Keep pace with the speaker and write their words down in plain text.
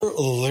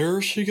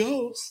There she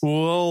goes.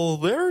 Well,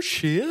 there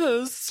she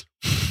is.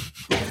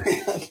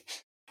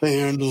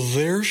 And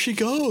there she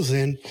goes.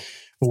 And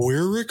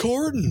we're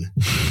recording.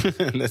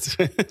 That's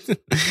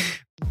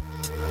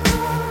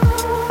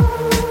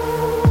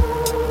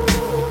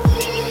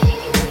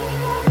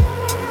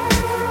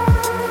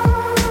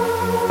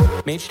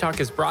Mage Talk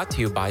is brought to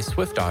you by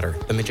SwiftOtter,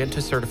 the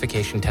Magento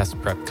certification test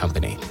prep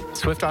company.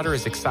 SwiftOtter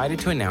is excited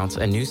to announce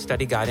a new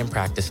study guide and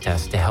practice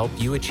test to help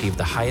you achieve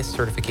the highest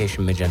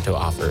certification Magento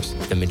offers,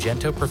 the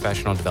Magento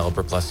Professional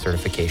Developer Plus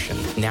certification,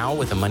 now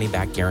with a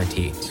money-back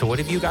guarantee. So what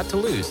have you got to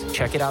lose?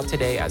 Check it out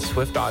today at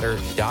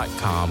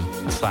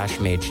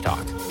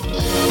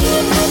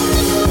swiftotter.com/magetalk.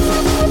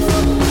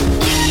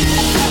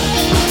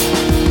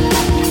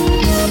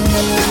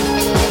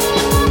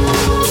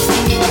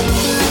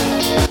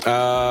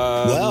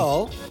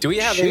 Well, do we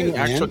have any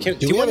actual?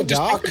 Do you want to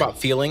just talk about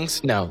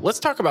feelings? No, let's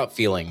talk about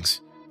feelings.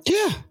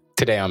 Yeah.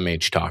 Today on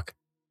Mage Talk.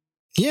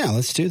 Yeah,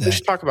 let's do that.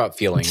 Let's talk about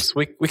feelings.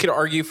 We could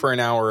argue for an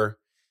hour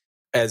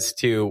as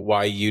to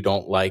why you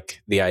don't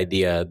like the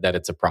idea that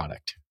it's a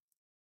product.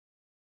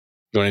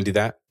 You want to do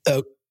that?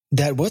 Oh,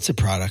 what's a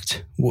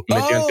product?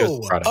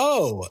 Magento's a product.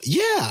 Oh,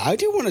 yeah. I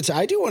do want to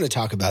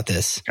talk about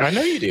this. I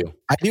know you do.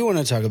 I do want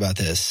to talk about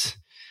this,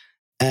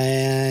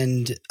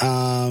 and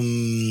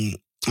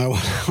I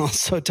want to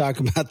also talk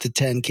about the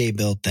 10K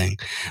build thing.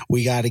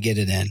 We got to get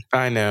it in.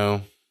 I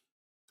know.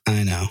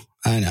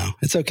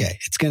 It's okay.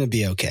 It's going to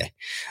be okay.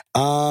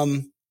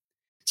 So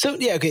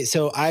yeah, okay.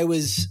 So I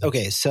was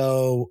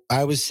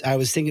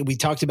thinking, we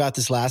talked about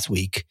this last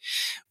week.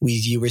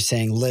 You were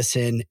saying,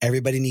 listen,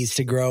 everybody needs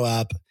to grow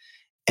up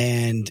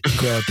and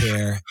grow a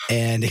pair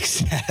and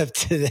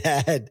accept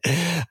that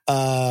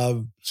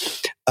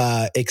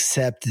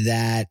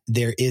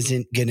there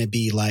isn't going to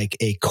be like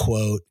a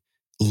quote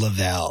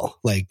Lavelle,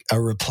 like a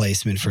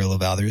replacement for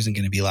Lavelle. There isn't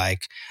going to be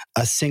like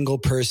a single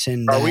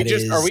person. Are we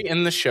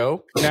in the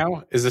show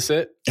now? Is this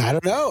it? I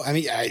don't know. I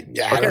mean, I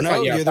don't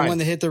know. You're the one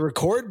that hit the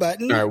record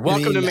button. All right.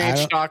 Welcome to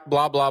Mage Talk,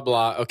 blah, blah,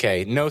 blah.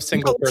 Okay. No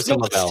single person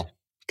Lavelle.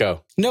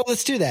 Go. No,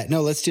 let's do that.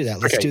 Let's do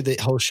the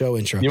whole show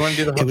intro. You want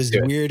to do the whole? It was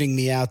weirding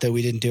me out that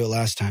we didn't do it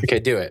last time. Okay,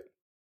 do it.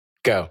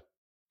 Go.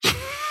 Here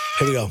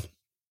we go.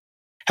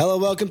 Hello,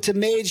 welcome to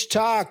Mage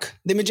Talk,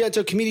 the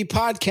Magento Community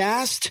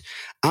Podcast.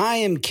 I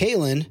am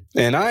Kalen.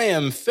 And I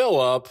am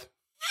Philip.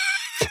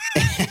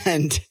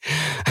 And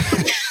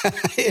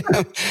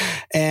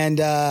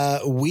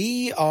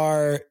we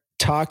are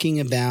talking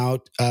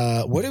about,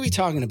 what are we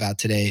talking about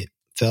today,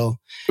 Phil?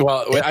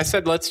 Well, I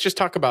said, let's just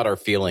talk about our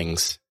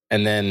feelings.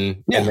 And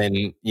then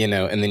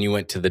you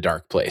went to the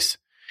dark place.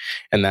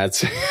 And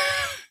that's,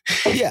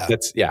 Yeah.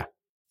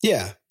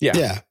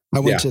 I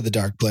went to the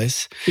dark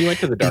place. You went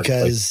to the dark place.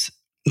 Because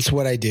it's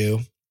what I do.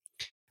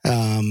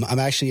 I'm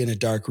actually in a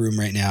dark room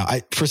right now.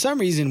 For some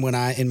reason, when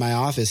in my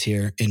office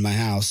here in my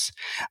house,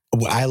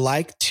 I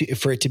like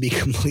for it to be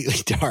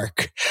completely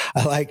dark.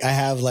 I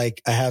have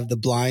the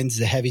blinds,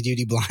 the heavy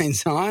duty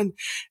blinds on,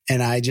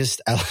 and I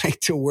like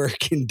to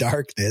work in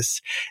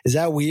darkness. Is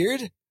that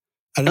weird?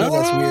 I don't know if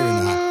that's weird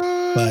or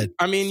not, but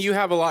I mean, you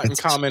have a lot in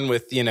common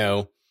with,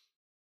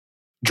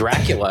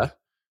 Dracula,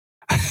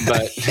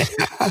 but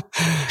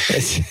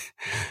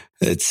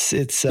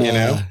it's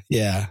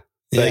yeah.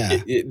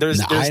 Like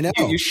I know.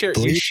 You share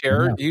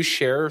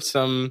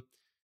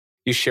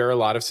a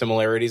lot of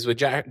similarities with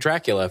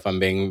Dracula, if I'm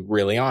being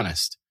really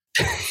honest.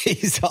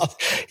 He's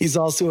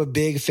also a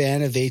big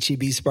fan of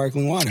HEB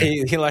sparkling water.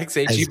 He likes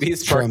HEB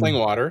sparkling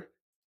water.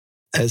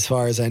 As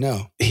far as I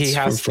know. He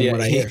has from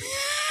what I hear.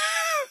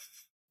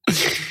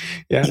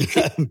 Yeah.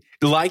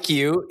 Like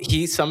you,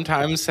 he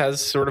sometimes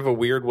has sort of a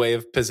weird way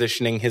of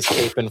positioning his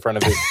cape in front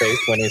of his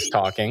face when he's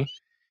talking.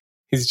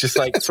 He's just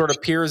like sort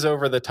of peers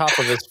over the top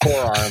of his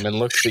forearm and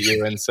looks at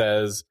you and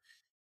says,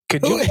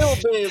 Could you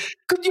build a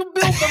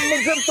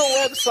Magento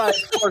website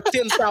for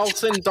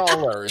 $10,000? Could you build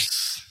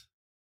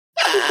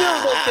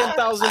a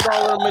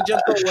 $10,000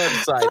 Magento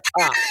website?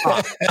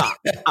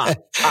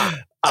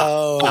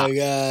 Oh my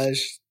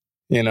gosh.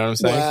 You know what I'm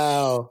saying?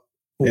 Wow.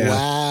 Yeah.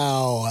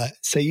 Wow.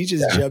 So you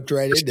just jumped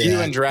right into you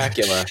that. and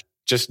Dracula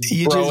just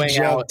throwing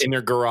out in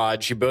your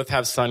garage. You both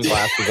have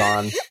sunglasses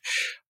on.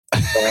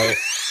 Right?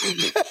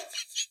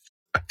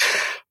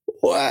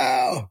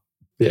 Wow.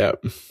 Yeah.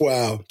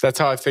 Wow. That's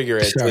how I figure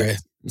it. Sorry.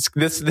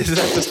 This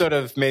episode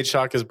of Mage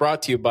Talk is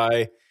brought to you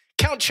by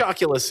Count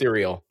Chocula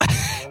cereal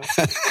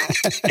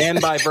and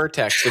by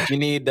Vertex. If you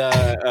need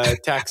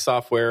tax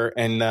software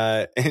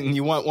and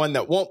you want one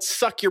that won't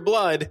suck your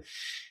blood,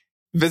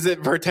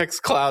 visit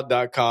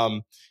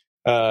vertexcloud.com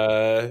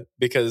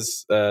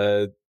because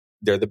they're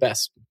the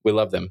best. We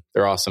love them.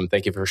 They're awesome.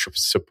 Thank you for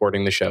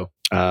supporting the show.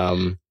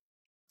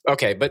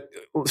 Okay, but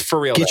for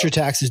real, get your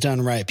taxes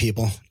done right,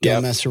 people.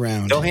 Don't mess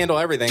around. They'll handle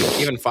everything,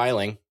 even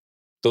filing.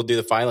 They'll do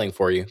the filing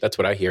for you. That's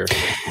what I hear.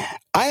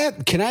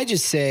 Can I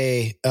just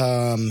say,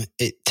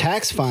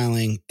 tax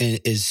filing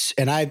is,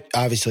 and I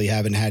obviously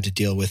haven't had to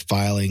deal with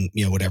filing,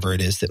 whatever it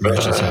is that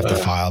merchants have to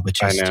file, but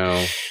I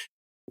know.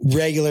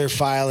 regular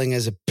filing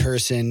as a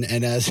person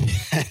and as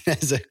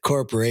a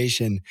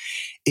corporation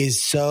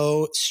is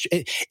so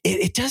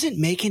it doesn't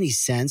make any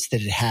sense that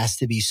it has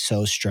to be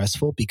so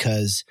stressful,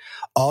 because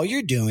all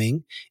you're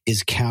doing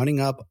is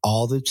counting up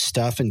all the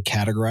stuff and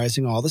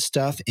categorizing all the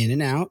stuff in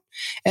and out,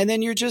 and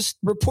then you're just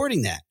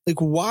reporting that. Like,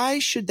 why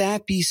should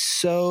that be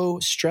so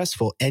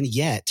stressful? And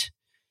yet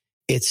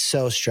it's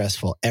so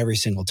stressful every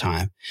single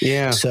time.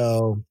 Yeah.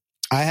 So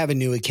I have a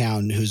new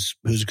accountant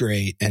who's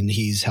great, and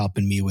he's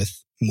helping me with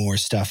more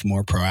stuff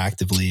more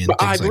proactively. And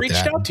I've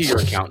reached out to your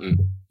accountant.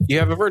 You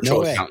have a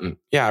virtual accountant.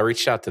 Yeah, I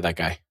reached out to that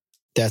guy.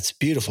 That's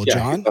beautiful, yeah,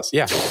 John.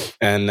 Yeah,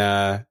 and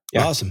yeah.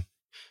 Awesome.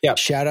 Yeah.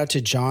 Shout out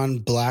to John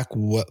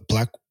Blackwell.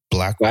 What?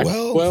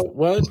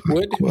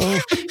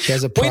 He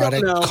has a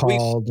product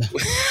called.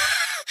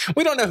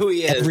 We don't know who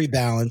he is. Every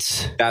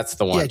Balance. That's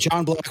the one. Yeah,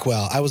 John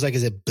Blackwell. I was like,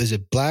 is it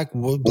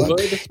Blackwell? Blackwell.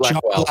 John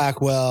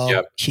Blackwell.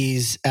 Yep.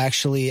 He's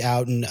actually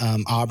out in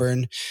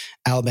Auburn,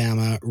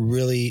 Alabama.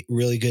 Really,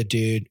 really good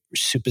dude.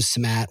 Super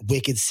smart,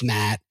 wicked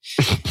smart.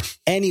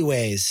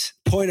 Anyways,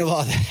 point of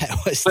all that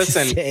was to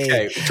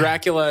say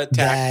Dracula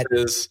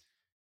taxes,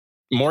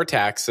 more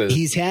taxes.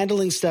 He's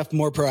handling stuff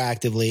more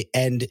proactively,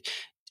 and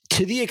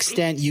to the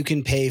extent you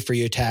can pay for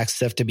your tax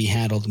stuff to be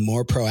handled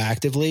more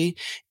proactively,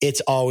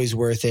 it's always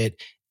worth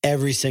it.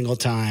 Every single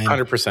time,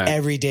 100%,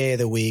 every day of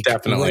the week,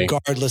 definitely,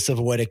 regardless of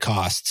what it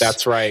costs.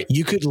 That's right.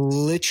 You could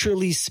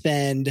literally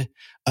spend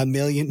 $1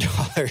 million to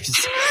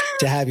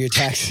have your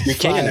taxes. You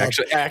can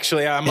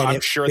actually. I'm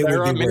sure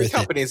there are many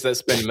companies that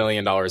spend $1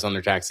 million on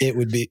their taxes. It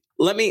would be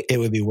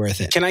worth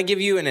it. Can I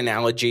give you an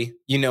analogy?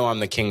 You know, I'm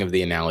the king of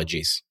the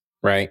analogies,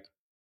 right?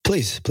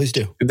 Please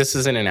do. This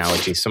is an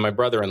analogy. So my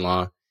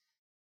brother-in-law,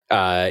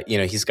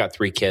 he's got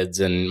 3 kids,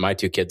 and my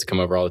 2 kids come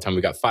over all the time.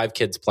 We got 5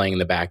 kids playing in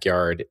the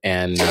backyard,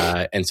 and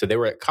so they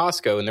were at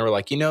Costco, and they were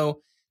like,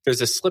 there's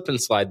a slip and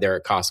slide there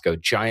at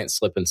Costco, giant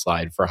slip and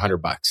slide for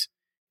 $100.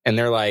 And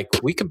they're like,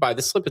 we could buy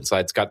the slip and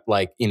slide. It's got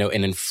an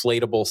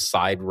inflatable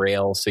side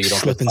rail, so you don't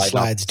slip and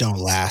slides don't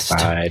last.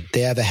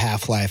 They have a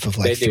half-life of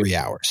 3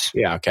 hours.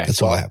 Yeah, okay.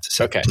 That's all I have to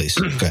say. Okay, please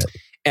go ahead.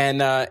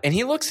 And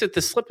he looks at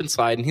the slip and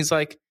slide, and he's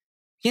like,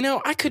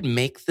 I could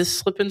make this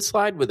slip and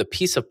slide with a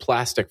piece of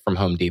plastic from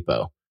Home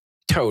Depot.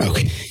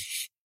 Totally.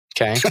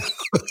 Okay.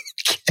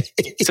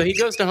 So he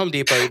goes to Home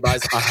Depot. He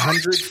buys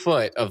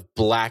 100-foot of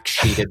black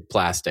sheeted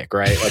plastic,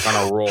 right? Like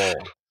on a roll.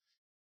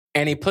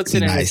 And he puts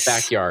it in his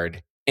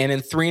backyard. And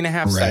in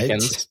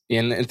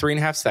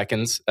 3.5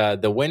 seconds,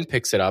 the wind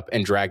picks it up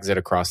and drags it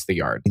across the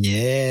yard.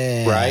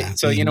 Yeah. Right.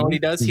 So you know what he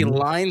does?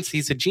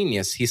 He's a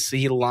genius.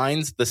 He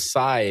lines the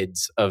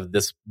sides of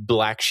this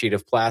black sheet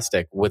of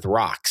plastic with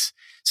rocks.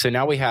 So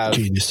now we have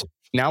genius.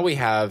 Now we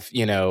have,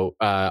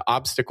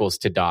 obstacles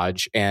to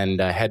dodge and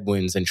head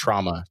wounds and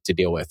trauma to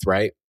deal with,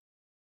 right?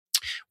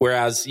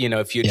 Whereas,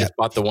 if you just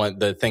bought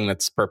the thing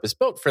that's purpose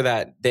built for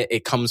that,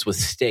 it comes with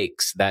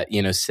stakes that,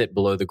 sit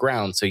below the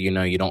ground so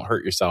you don't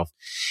hurt yourself.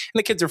 And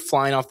the kids are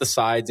flying off the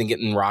sides and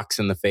getting rocks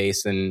in the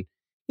face. And,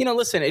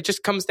 listen, it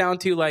just comes down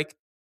to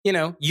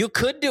you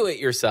could do it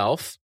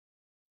yourself.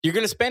 You're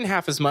going to spend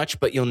half as much,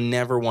 but you'll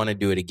never want to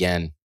do it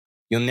again.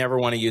 You'll never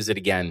want to use it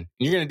again. And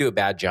you're going to do a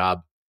bad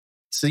job.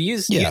 So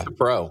use a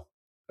pro.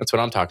 That's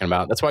what I'm talking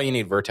about. That's why you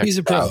need Vertex. Use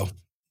a pro.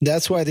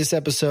 That's why this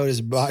episode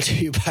is brought to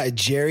you by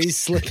Jerry's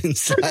Slip and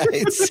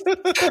Slides. Go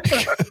to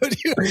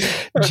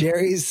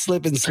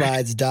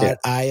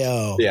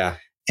jerry'sslipandSlides.io. Yeah.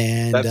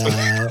 And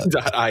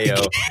 .io.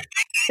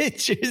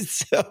 Get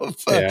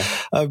yourself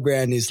a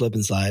brand new slip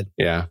and slide.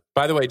 Yeah.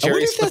 By the way,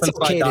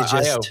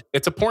 jerry'sslipandslide.io.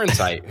 It's a porn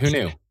site. Who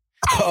knew?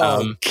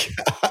 Oh,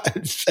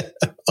 God.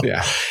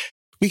 Yeah.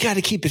 We got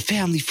to keep it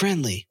family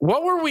friendly.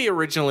 What were we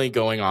originally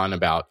going on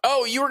about?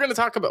 Oh, you were going to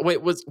talk about,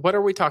 what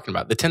are we talking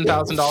about? The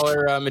 $10,000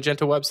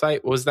 Magento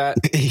website? Was that?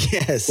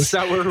 Yes. Was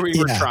that where we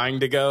were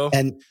trying to go?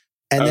 And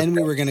then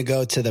we were going to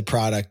go to the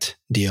product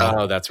deal.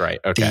 Oh, that's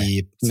right.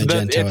 Okay. The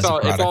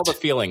Magento it's all the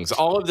feelings.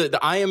 All of the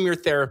I am your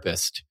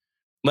therapist.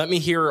 Let me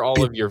hear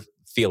all of your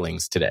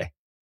feelings today.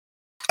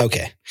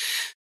 Okay.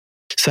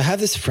 So I have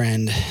this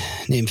friend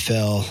named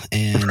Phil,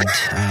 and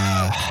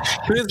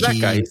who is that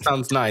guy? He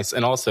sounds nice,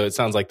 and also it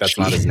sounds like that's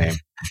not his name.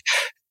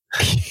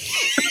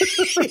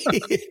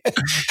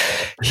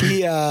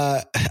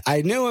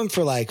 I knew him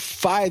for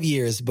 5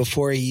 years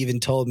before he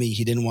even told me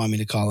he didn't want me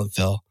to call him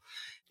Phil.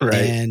 Right,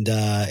 and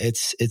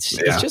it's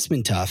just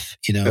been tough.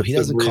 He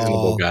doesn't call.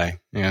 Reasonable guy.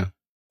 Yeah,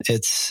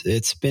 it's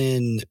just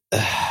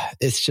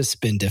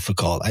been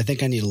difficult. I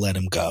think I need to let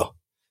him go.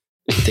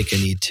 I think I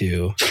need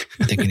to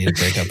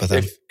break up with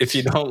him. If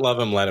you don't love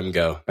him, let him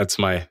go. That's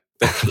what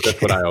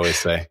I always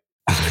say.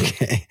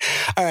 Okay.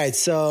 All right.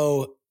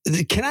 So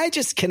can I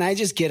just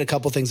get a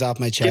couple things off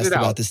my chest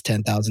about this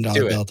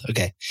 $10,000 build?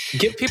 Okay.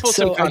 Give people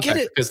some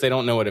context because they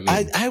don't know what it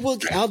means.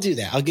 I'll do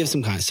that. I'll give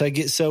some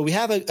context. So we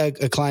have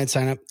a client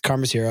sign up,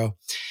 Karma's Hero.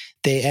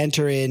 they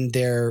enter in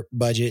their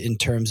budget in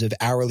terms of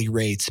hourly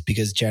rates,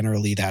 because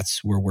generally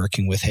we're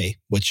working with, hey,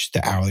 what's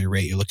the hourly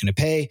rate you're looking to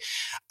pay?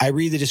 I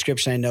read the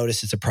description. I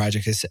notice it's a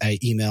project. I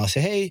email, I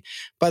say, hey,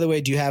 by the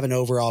way, do you have an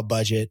overall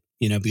budget?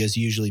 Because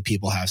usually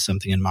people have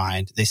something in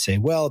mind. They say,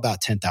 well,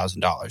 about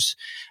 $10,000.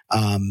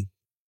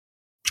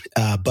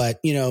 But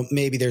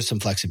maybe there's some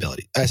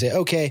flexibility. I say,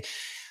 okay.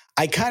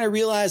 I kind of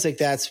realize like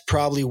that's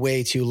probably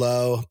way too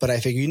low, but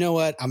I figure, you know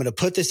what? I'm going to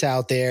put this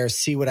out there,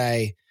 see what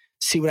I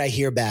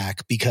hear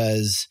back,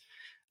 because,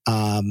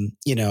 through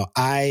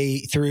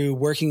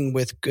working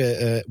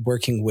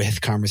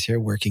at Commerce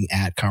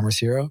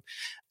Hero,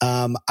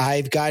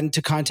 I've gotten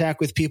to contact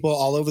with people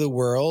all over the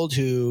world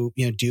who,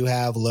 do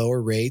have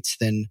lower rates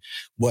than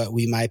what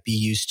we might be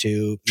used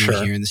to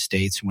here in the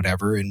States and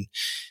whatever. And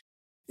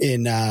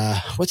in,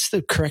 what's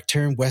the correct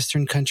term?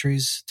 Western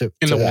countries?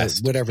 In the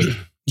West. Whatever.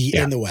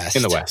 Yeah, in the West.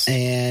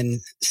 And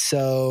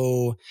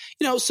so,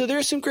 so there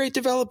are some great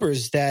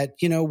developers that,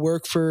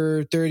 work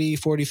for 30,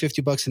 40,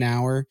 $50 an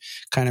hour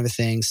kind of a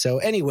thing. So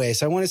anyway,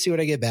 I want to see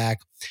what I get back.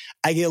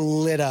 I get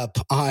lit up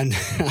on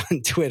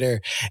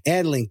Twitter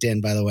and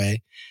LinkedIn, by the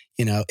way.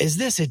 Is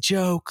this a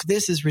joke?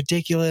 This is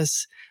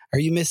ridiculous. Are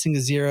you missing a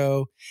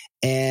zero?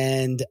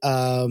 And,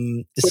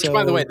 which,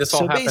 by the way, this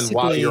all happened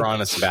while you're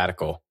on a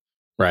sabbatical,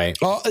 right?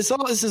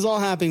 This is all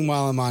happening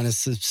while I'm on a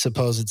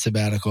supposed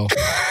sabbatical.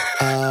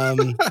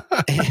 And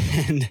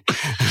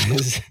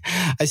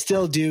I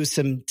still do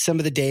some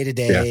of the day to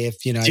day.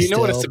 If do you know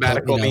what a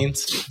sabbatical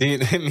means?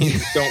 It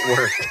means don't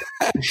work.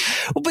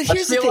 Well, but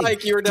here's the thing.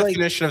 Like your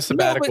definition of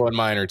sabbatical and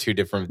mine are two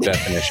different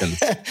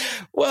definitions.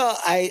 Well,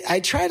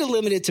 I try to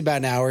limit it to about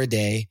an hour a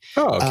day.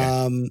 Oh,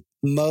 okay.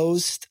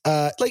 Most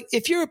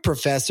if you're a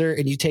professor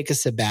and you take a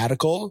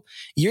sabbatical,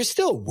 you're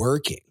still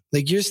working.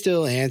 Like you're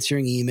still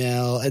answering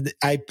email.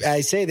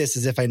 I say this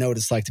as if I know what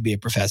it's like to be a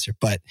professor,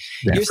 but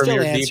you're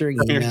still answering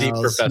emails. Your deep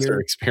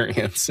professor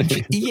experience.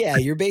 Yeah,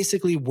 you're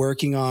basically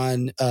working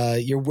on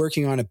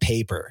a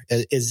paper.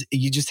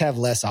 You just have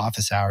less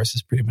office hours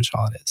is pretty much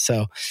all it is.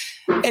 So,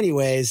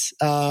 anyways,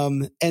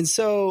 and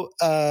so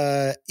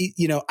I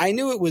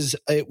knew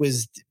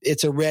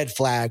it's a red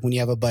flag when you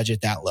have a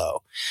budget that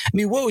low. I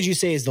mean, what would you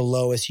say is the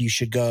lowest you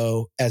should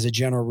go as a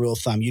general rule of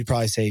thumb? You'd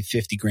probably say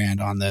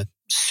 $50,000 on the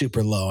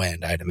super low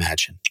end, I'd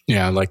imagine.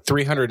 Yeah, like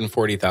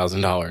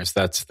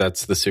 $340,000.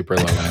 That's the super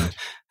low end.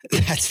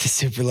 That's the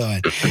super low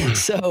end.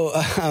 So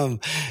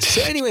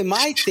anyway,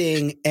 my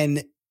thing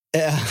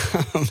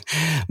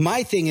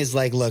is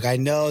like, look, I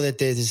know that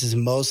this is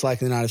most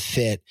likely not a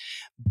fit,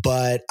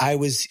 but I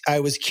was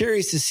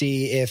curious to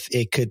see if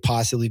it could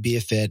possibly be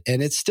a fit,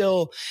 and it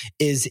still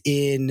is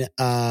in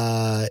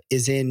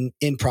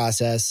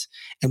process,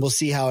 and we'll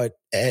see how it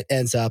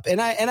ends up.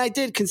 And I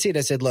did concede.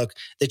 I said, look,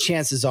 the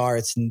chances are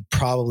it's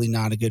probably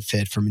not a good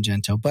fit for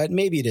Magento, but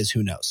maybe it is.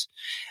 Who knows?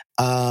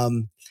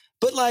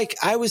 But like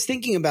I was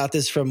thinking about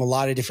this from a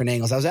lot of different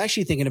angles. I was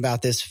actually thinking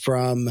about this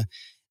from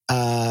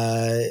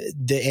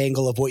the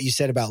angle of what you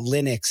said about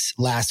Linux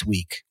last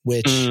week,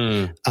 which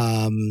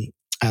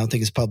I don't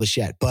think is published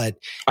yet. But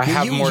I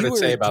have more to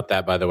say about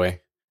that, by the way.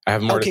 I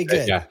have more to say.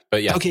 Good. Yeah,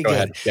 but yeah, okay, go good.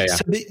 ahead. Yeah.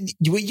 So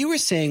what you were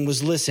saying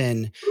was,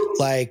 listen,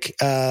 like,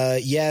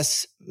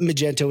 yes,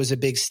 Magento is a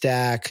big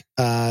stack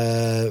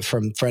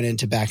from front end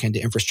to back end to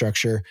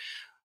infrastructure.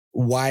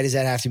 Why does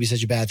that have to be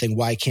such a bad thing?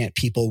 Why can't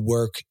people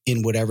work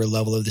in whatever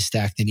level of the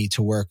stack they need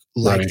to work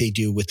like they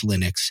do with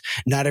Linux?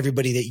 Not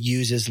everybody that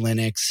uses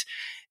Linux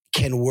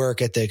can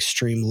work at the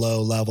extreme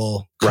low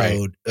level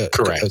code,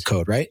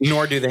 code, right?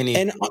 Nor do they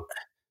need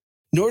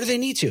Nor do they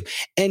need to.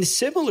 And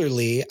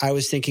similarly, I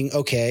was thinking,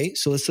 okay,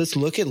 so let's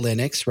look at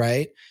Linux,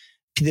 right?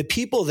 The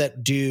people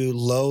that do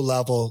low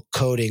level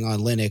coding on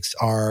Linux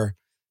are,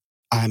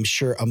 I'm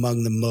sure,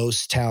 among the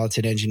most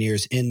talented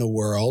engineers in the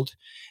world.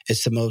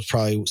 It's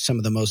probably some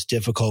of the most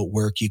difficult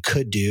work you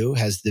could do,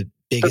 has the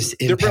biggest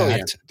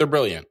impact. They're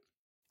brilliant.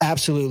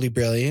 Absolutely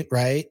brilliant,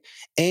 right?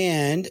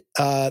 And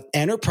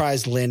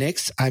enterprise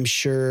Linux, I'm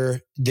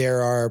sure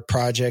there are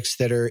projects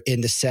that are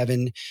in the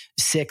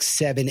 6,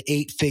 7,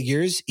 8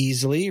 figures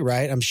easily,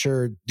 right? I'm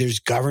sure there's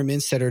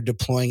governments that are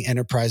deploying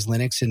enterprise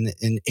Linux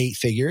in 8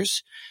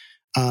 figures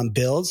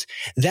builds.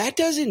 That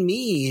doesn't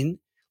mean,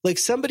 like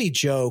somebody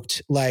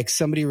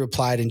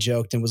replied and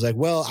joked and was like,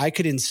 well, I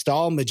could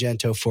install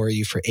Magento for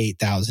you for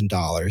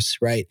 $8,000,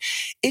 right?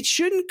 It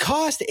shouldn't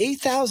cost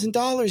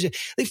 $8,000.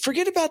 Like,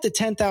 forget about the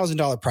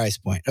 $10,000 price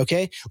point,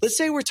 okay? Let's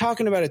say we're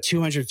talking about a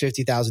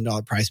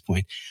 $250,000 price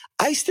point.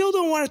 I still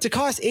don't want it to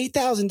cost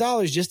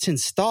 $8,000 just to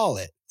install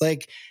it.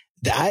 Like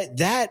and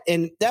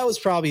that was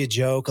probably a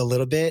joke a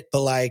little bit,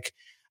 but like,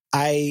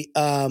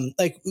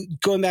 like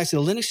going back to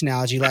the Linux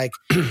analogy, like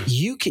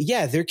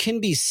there can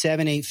be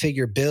 7, 8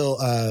 figure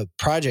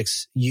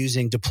projects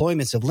using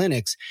deployments of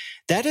Linux.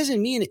 That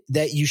doesn't mean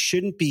that you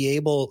shouldn't be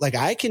able, like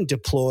I can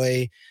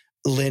deploy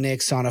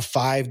Linux on a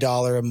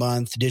 $5 a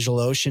month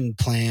DigitalOcean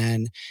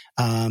plan,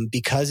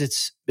 because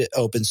it's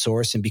open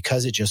source and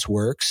because it just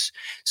works.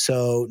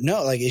 So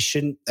no, like it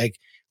shouldn't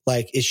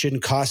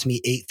cost me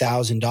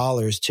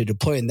 $8,000 to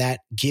deploy. And that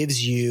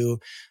gives you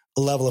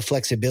level of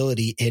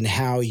flexibility in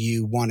how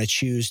you want to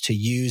choose to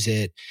use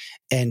it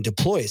and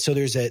deploy it. So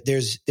there's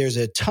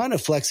a ton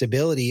of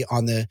flexibility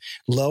on the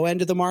low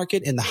end of the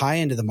market and the high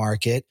end of the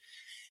market.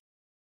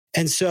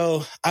 And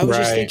so I was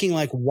just thinking,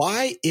 like,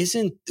 why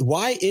isn't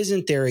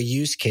there a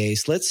use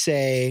case? Let's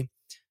say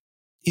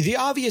the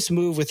obvious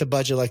move with a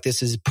budget like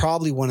this is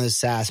probably one of the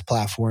SaaS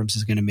platforms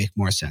is going to make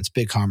more sense.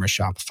 BigCommerce,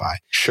 Shopify.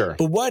 Sure.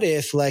 But what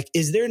if, like,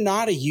 is there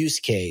not a use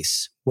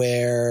case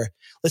where,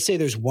 let's say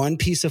there's one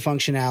piece of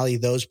functionality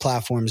those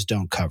platforms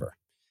don't cover.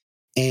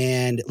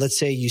 And let's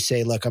say you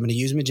say, look, I'm going to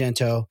use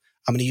Magento.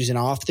 I'm going to use an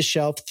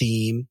off-the-shelf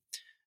theme.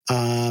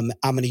 I'm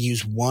going to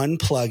use one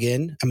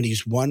plugin. I'm going to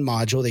use one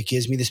module that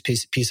gives me this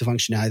piece of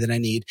functionality that I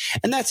need.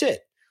 And that's it.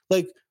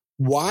 Like,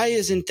 why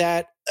isn't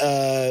that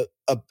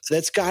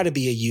that's got to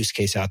be a use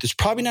case out. There's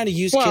probably not a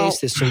use case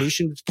that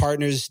solution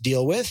partners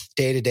deal with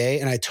day to day.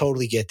 And I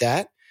totally get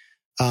that.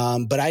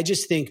 But I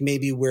just think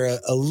maybe we're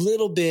a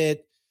little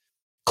bit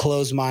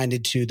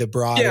closed-minded to the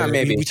broader. Yeah,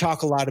 maybe. We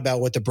talk a lot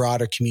about what the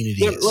broader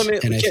community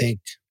is.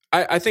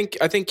 I think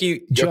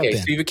you okay.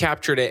 So you've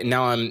captured it, and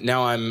now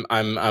I'm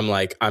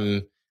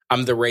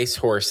the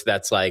racehorse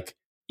that's like,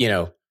 you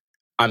know,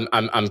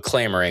 I'm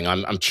clamoring.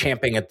 I'm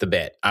champing at the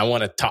bit. I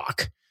want to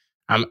talk.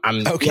 I'm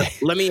okay.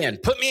 Let me in.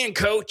 Put me in,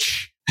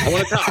 coach. I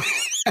want to talk.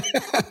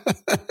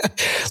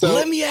 So,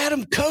 let me at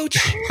him,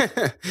 coach.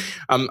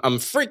 I'm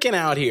freaking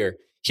out here.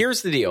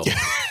 Here's the deal.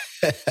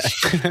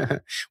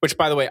 Which,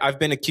 by the way, I've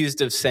been accused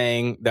of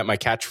saying that my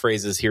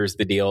catchphrase is "here's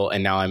the deal,"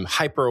 and now I'm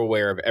hyper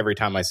aware of every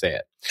time I say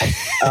it.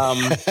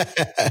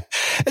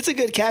 It's a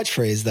good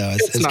catchphrase, though. As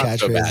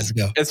catchphrases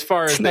go, as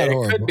far as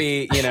it could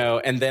be, you know.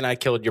 And then I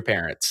killed your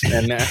parents,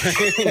 and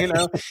you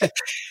know.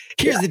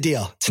 Here's the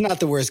deal. It's not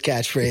the worst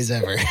catchphrase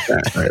ever.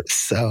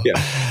 So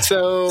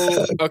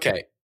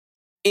okay.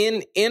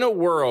 In a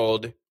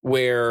world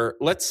where,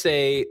 let's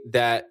say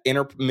that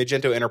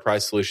Magento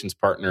Enterprise Solutions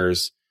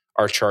partners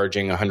are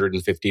charging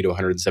 $150 to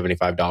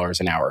 $175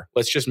 an hour.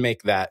 Let's just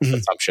make that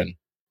assumption.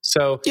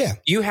 So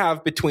you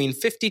have between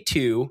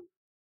 52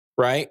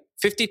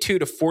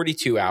 to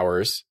 42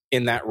 hours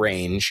in that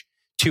range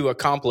to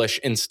accomplish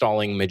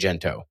installing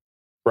Magento,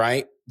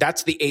 right?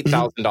 That's the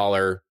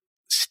 $8,000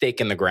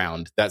 stake in the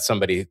ground that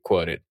somebody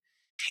quoted.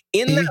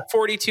 In that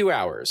 42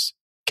 hours,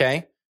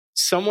 okay,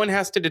 someone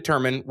has to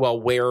determine, well,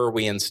 where are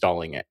we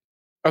installing it?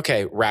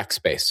 Okay,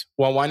 Rackspace.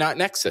 Well, why not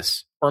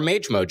Nexus or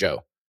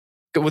MageMojo?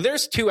 Well,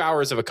 there's 2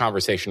 hours of a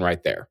conversation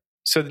right there.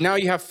 So now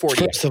you have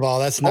 40. First of all,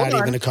 that's not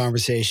even a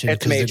conversation.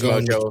 It's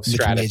MageMojo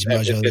Stratus.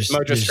 It's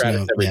Mojo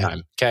Stratus every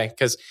time. Okay,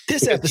 because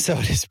this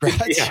episode is brought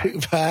to you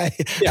by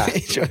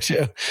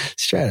MageMojo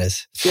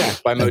Stratus. Yeah,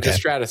 by Mojo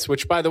Stratus.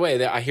 Which, by the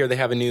way, I hear they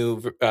have a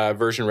new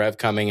version rev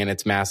coming, and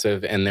it's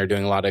massive, and they're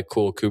doing a lot of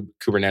cool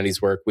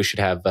Kubernetes work. We should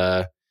have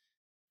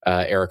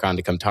Eric on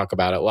to come talk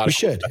about it.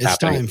 It's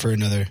time for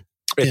another.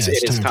 It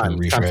is time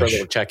for a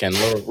little check-in, a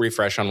little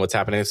refresh on what's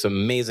happening. It's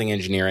amazing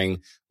engineering,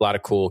 a lot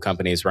of cool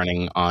companies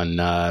running on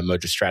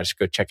Mojo Stratus.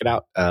 Go check it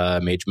out,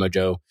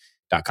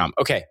 magemojo.com.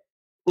 Okay,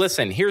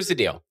 listen, here's the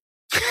deal.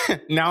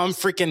 Now I'm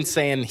freaking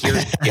saying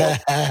here's the deal.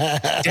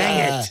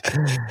 Dang it.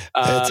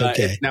 That's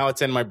okay. Now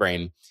it's in my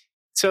brain.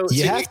 So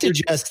you have to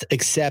just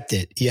accept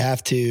it. You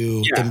have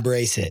to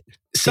embrace it.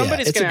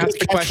 Somebody's going to ask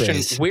the question,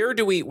 where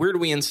do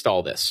we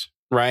install this?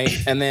 Right.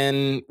 And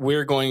then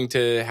we're going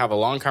to have a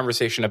long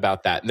conversation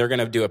about that. And they're going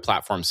to do a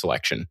platform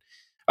selection.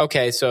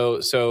 Okay.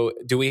 So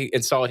do we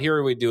install it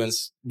here or do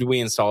we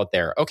install it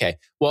there? Okay.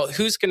 Well,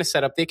 who's going to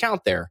set up the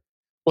account there?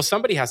 Well,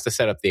 somebody has to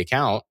set up the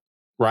account,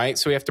 right?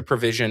 So we have to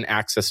provision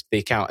access to the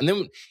account. And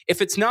then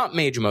if it's not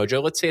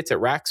MageMojo, let's say it's at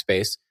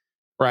Rackspace,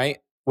 right?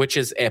 Which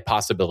is a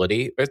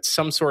possibility. It's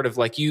some sort of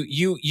like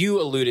you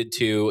alluded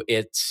to,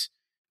 it's,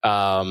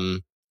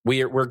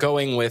 we're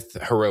going with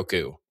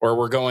Heroku or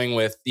we're going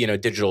with,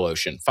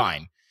 DigitalOcean.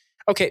 Fine.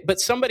 Okay. But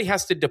somebody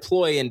has to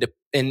deploy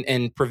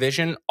and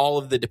provision all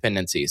of the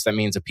dependencies. That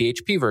means a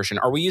PHP version.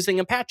 Are we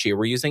using Apache? Are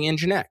we using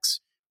Nginx?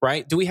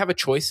 Right? Do we have a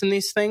choice in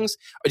these things?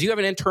 Or do you have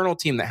an internal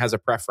team that has a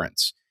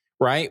preference?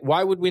 Right?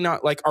 Why would we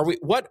not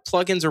what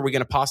plugins are we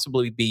going to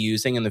possibly be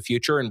using in the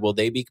future? And will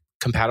they be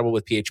compatible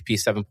with PHP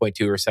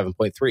 7.2 or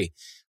 7.3?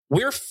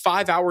 We're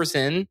 5 hours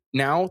in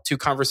now to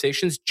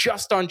conversations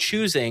just on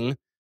choosing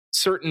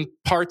certain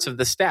parts of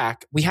the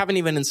stack. We haven't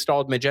even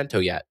installed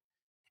Magento yet.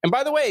 And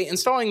by the way,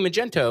 installing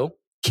Magento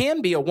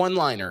can be a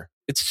one-liner.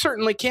 It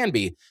certainly can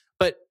be.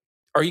 But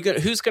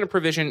who's going to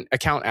provision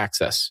account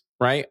access,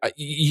 right?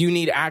 You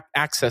need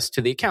access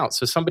to the account.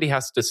 So somebody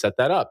has to set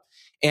that up.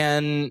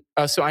 And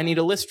so I need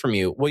a list from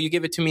you. Will you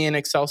give it to me in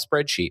Excel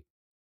spreadsheet?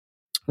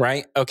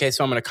 Right? Okay,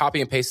 so I'm going to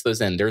copy and paste those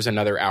in. There's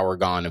another hour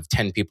gone of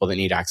 10 people that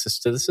need access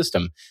to the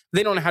system.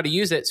 They don't know how to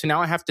use it. So now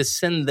I have to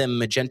send them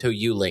Magento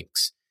U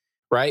links.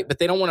 Right? But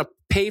they don't want to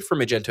pay for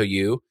Magento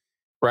U,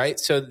 right?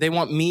 So they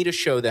want me to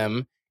show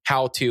them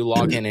how to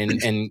log in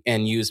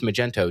and use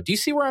Magento. Do you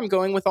see where I'm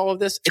going with all of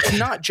this? It's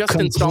not just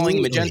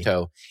installing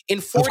Magento. In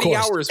 40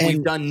 hours,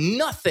 we've done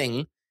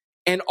nothing,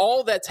 and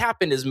all that's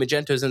happened is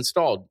Magento's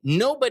installed.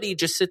 Nobody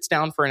just sits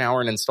down for an hour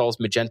and installs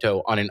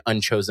Magento on an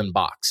unchosen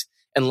box.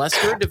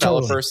 Unless you're a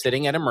developer Totally.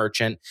 sitting at a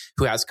merchant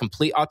who has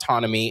complete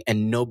autonomy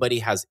and nobody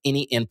has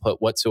any input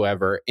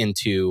whatsoever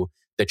into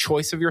the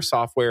choice of your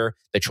software,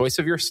 the choice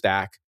of your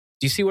stack.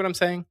 Do you see what I'm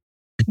saying?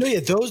 No,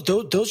 yeah,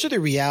 those are the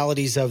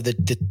realities of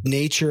the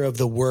nature of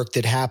the work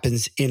that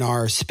happens in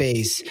our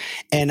space.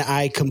 And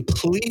I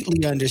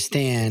completely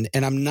understand.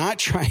 And I'm not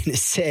trying to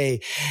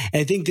say,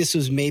 and I think this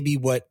was maybe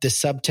what the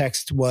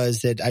subtext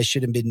was, that I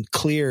should have been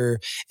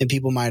clearer and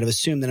people might have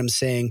assumed that I'm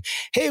saying,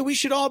 hey, we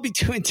should all be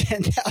doing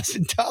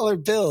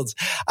 $10,000 builds.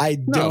 I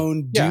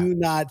do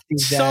not think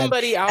that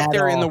somebody out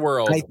there in the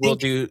world will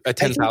do a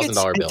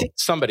 $10,000 bill.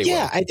 Somebody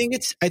will. I think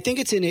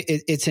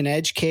it's an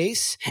edge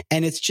case,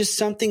 and it's just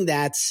something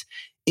that's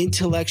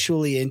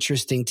intellectually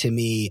interesting to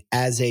me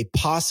as a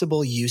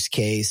possible use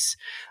case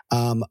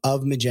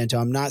of Magento.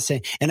 I'm not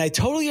saying, and I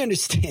totally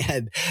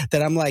understand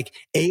that I'm like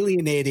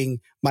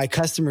alienating my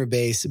customer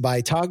base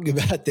by talking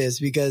about this,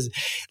 because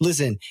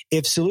listen,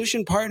 if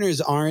solution partners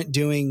aren't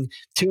doing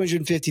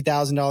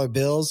 $250,000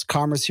 bills,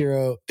 Commerce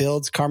Hero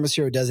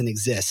doesn't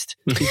exist,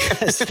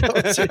 because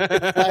those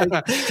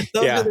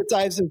are the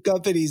types of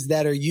companies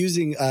that are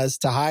using us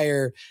to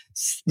hire,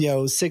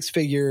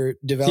 six-figure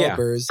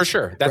developers. Yeah, for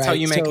sure. That's how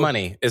you make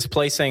money, is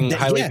placing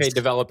highly paid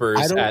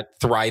developers at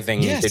thriving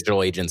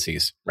digital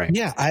agencies. Right.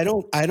 Yeah. I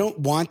don't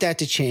want that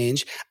to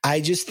change.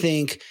 I just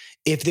think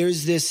if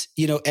there's this,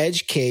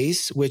 edge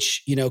case,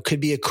 which, could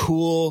be a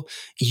cool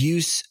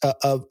use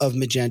of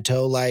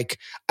Magento, like,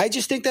 I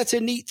just think that's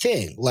a neat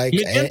thing. Like,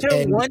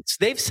 Magento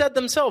they've said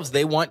themselves,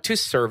 they want to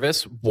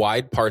service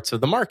wide parts of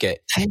the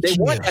market. They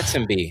want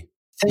SMB.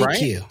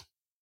 Thank you.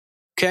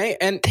 Okay.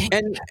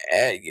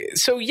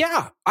 So,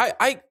 yeah,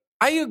 I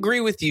agree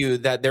with you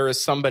that there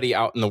is somebody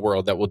out in the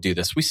world that will do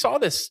this. We saw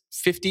this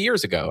 50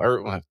 years ago,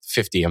 or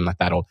 50, I'm not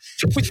that old.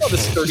 We saw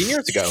this 30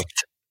 years ago.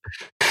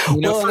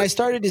 And I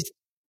started to,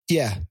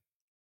 I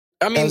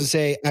was going to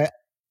say,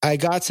 I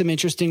got some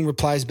interesting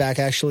replies back.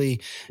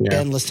 Actually,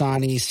 Ben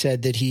Lasani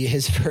said that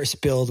his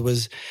first build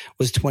was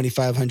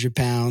 2,500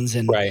 pounds.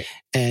 And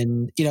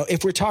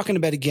if we're talking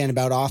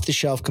about off the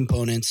shelf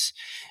components,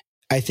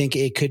 I think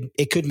it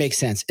could make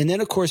sense. And then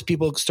of course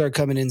people start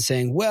coming in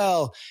saying,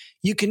 well,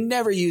 you can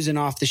never use an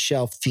off the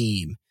shelf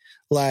theme.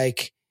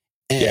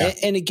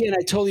 And again,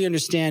 I totally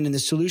understand in the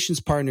solutions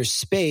partner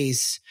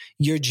space,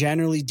 you're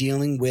generally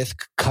dealing with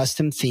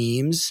custom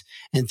themes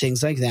and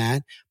things like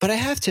that. But I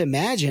have to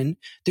imagine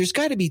there's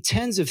got to be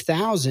tens of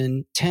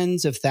thousands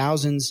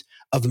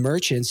of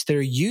merchants that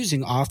are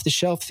using off the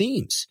shelf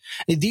themes.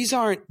 These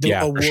aren't the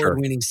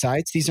award-winning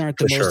sites. These aren't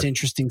the most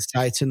interesting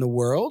sites in the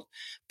world,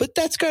 but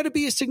that's got to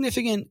be a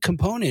significant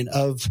component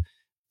of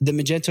the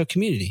Magento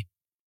community.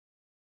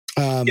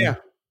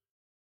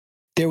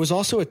 There was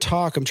also a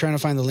talk, I'm trying to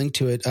find the link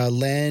to it.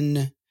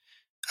 Len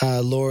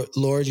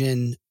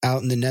Lorgen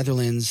out in the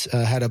Netherlands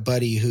had a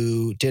buddy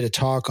who did a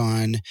talk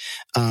on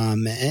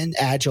an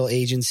agile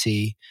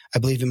agency. I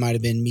believe it might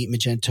have been Meet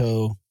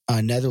Magento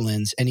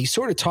Netherlands. And he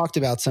sort of talked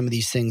about some of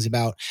these things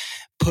about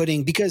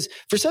because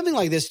for something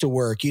like this to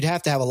work, you'd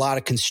have to have a lot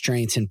of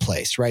constraints in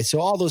place, right?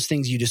 So all those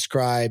things you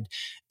described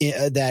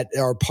that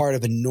are part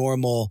of a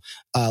normal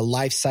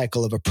life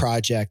cycle of a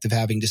project, of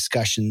having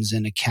discussions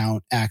and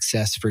account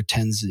access for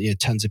tons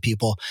of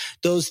people,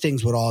 those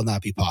things would all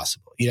not be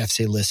possible. You'd have to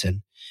say,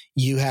 listen,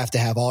 you have to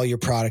have all your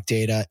product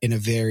data in a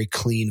very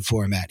clean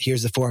format.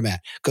 Here's the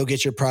format. Go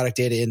get your product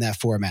data in that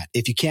format.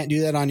 If you can't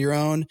do that on your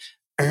own,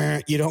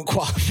 you don't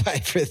qualify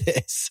for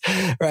this,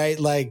 right?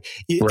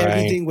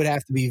 Everything would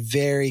have to be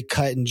very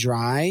cut and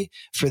dry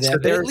for them.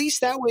 But at least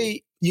that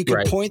way you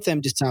can point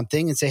them to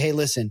something and say, hey,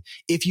 listen,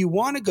 if you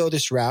want to go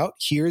this route,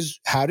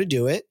 here's how to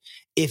do it.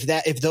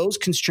 If those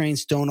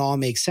constraints don't all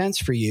make sense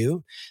for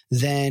you,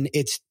 then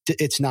it's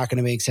not going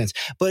to make sense.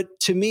 But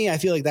to me, I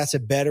feel like that's a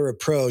better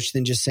approach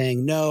than just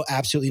saying, no,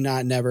 absolutely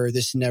not, never.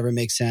 This never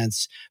makes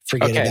sense.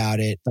 Forget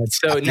about it.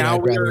 So now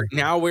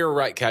we're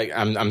right.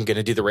 I'm going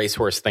to do the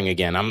racehorse thing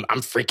again. I'm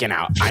freaking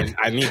out.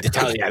 I need to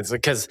tell you guys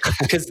because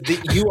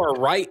you are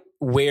right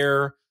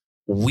where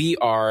we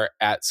are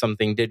at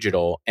Something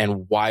Digital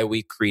and why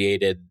we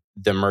created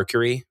the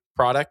Mercury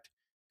product.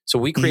 So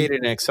we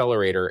created an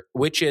accelerator,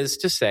 which is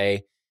to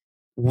say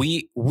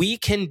we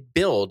can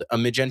build a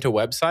Magento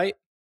website.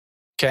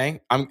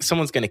 Okay.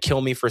 Someone's going to kill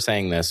me for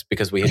saying this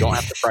because we don't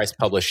have to price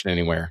publish it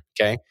anywhere.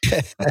 Okay.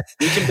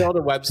 We can build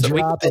a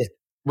website.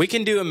 We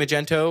can do a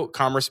Magento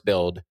commerce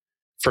build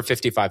for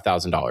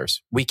 $55,000.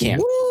 We can.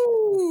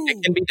 Woo!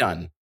 It can be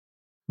done.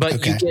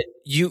 But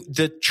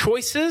the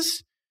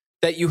choices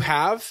that you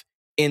have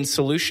in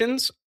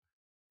solutions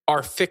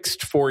are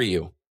fixed for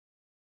you.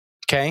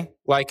 Okay.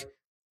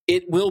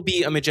 It will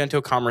be a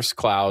Magento Commerce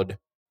Cloud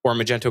or a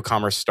Magento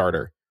Commerce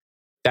Starter.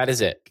 That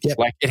is it. Yep.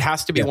 It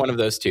has to be one of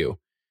those two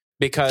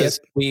because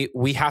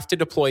we have to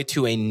deploy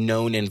to a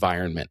known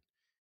environment.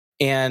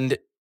 And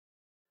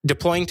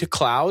deploying to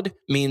cloud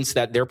means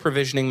that they're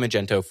provisioning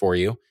Magento for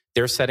you.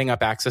 They're setting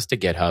up access to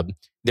GitHub.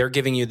 They're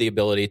giving you the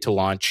ability to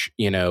launch,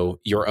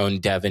 your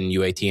own dev and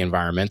UAT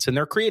environments, and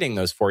they're creating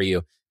those for you.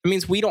 It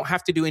means we don't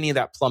have to do any of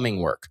that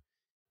plumbing work.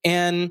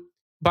 And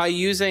by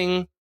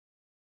using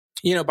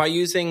By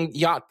using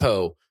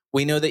Yotpo,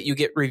 we know that you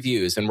get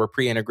reviews and we're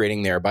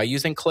pre-integrating there. By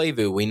using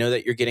Clayvu, we know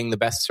that you're getting the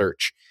best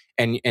search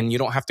and you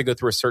don't have to go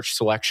through a search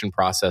selection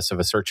process of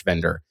a search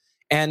vendor.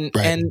 And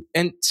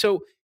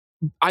so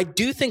I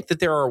do think that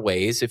there are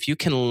ways, if you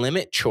can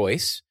limit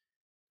choice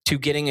to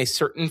getting a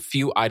certain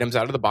few items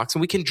out of the box,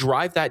 and we can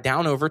drive that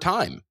down over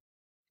time,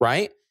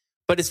 right?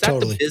 But is that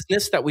Totally. the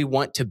business that we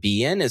want to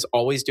be in, is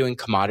always doing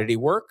commodity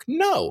work?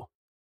 No.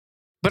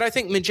 But I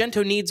think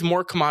Magento needs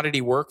more commodity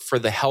work for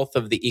the health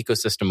of the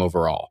ecosystem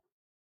overall.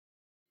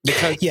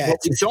 Because what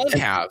we don't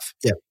have,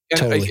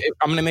 totally.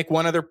 I'm going to make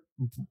one other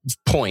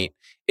point,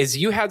 is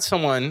you had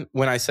someone,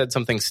 when I said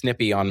something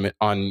snippy on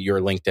your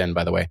LinkedIn,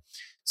 by the way,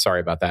 sorry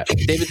about that.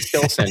 David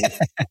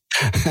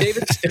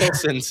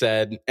Stilson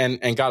said,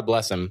 and God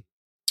bless him,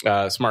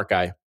 smart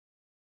guy.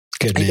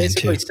 Good man, he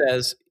basically too.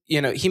 says,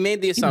 he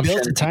made the assumption. He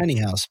built a tiny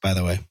house, by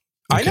the way.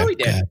 I know he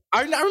did.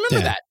 I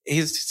remember that.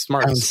 He's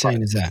smart. How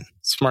insane is that?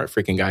 Smart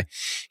freaking guy.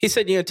 He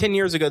said, 10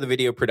 years ago, the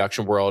video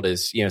production world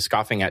is,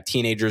 scoffing at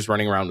teenagers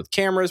running around with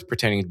cameras,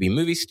 pretending to be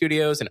movie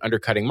studios and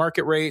undercutting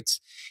market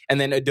rates. And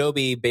then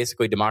Adobe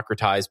basically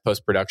democratized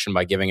post-production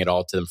by giving it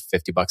all to them for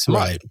 $50 a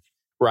month.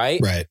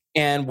 Right?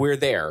 And we're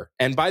there.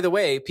 And by the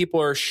way,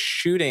 people are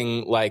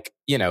shooting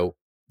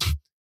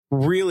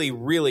really,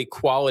 really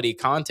quality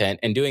content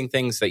and doing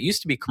things that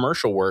used to be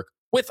commercial work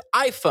with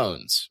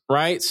iPhones,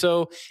 right?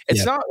 So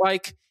it's not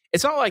like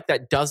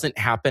that doesn't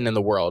happen in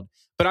the world.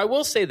 But I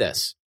will say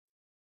this: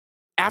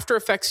 After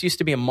Effects used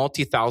to be a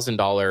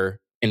multi-$1,000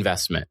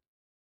 investment,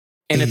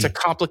 and it's a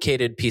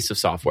complicated piece of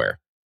software.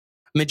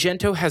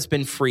 Magento has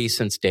been free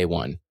since day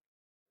one,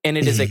 and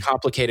it is a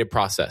complicated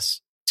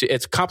process.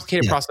 It's a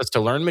complicated process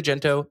to learn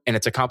Magento, and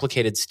it's a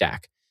complicated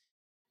stack.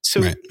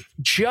 So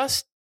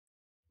just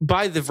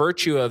by the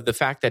virtue of the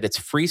fact that it's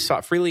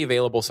freely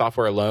available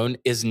software alone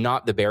is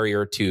not the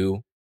barrier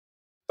to,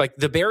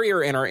 the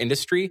barrier in our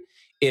industry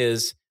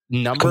is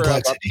number of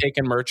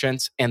uptaken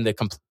merchants and the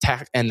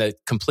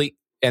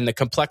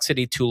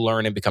complexity to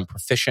learn and become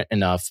proficient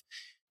enough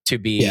to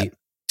be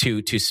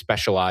to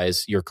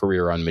specialize your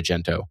career on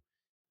Magento.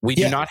 We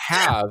do not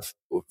have,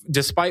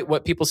 despite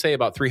what people say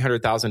about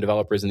 300,000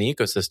 developers in the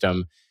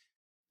ecosystem,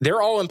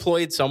 they're all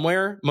employed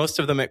somewhere. Most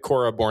of them at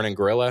Quora, Born and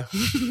Gorilla.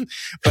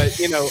 But,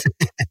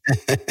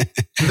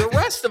 the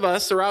rest of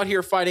us are out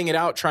here fighting it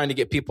out, trying to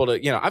get people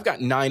to, I've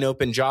got 9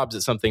 open jobs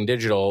at Something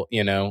Digital,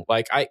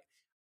 I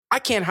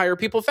can't hire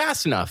people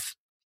fast enough.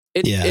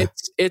 We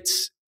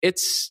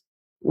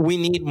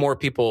need more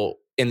people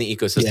in the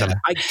ecosystem.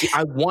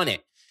 I want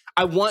it.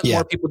 I want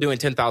more people doing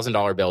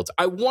 $10,000 builds.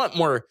 I want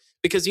more,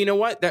 because you know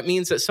what? That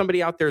means that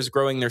somebody out there is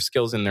growing their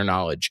skills and their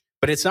knowledge,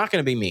 but it's not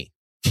going to be me.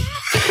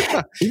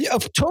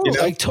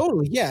 Totally.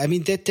 Totally. Yeah. I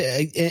mean, that,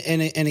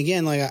 and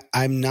again,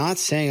 I'm not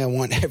saying I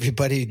want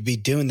everybody to be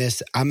doing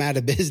this. I'm out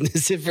of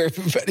business if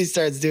everybody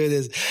starts doing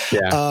this.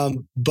 Yeah.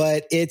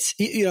 But it's,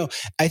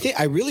 I think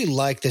I really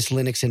like this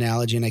Linux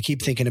analogy, and I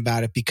keep thinking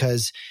about it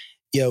because,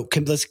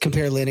 let's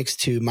compare Linux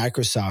to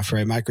Microsoft,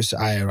 right? Microsoft,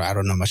 I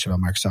don't know much about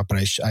Microsoft, but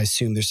I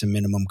assume there's some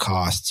minimum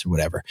costs or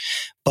whatever.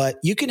 But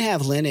you can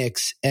have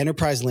Linux,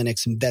 enterprise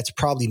Linux, that's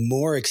probably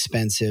more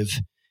expensive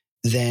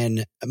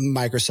than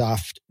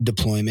Microsoft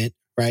deployment,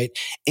 right?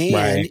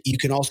 And you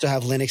can also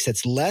have Linux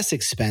that's less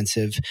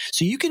expensive.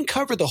 So you can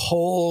cover the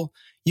whole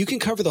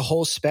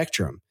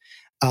spectrum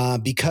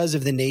because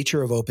of the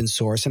nature of open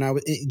source.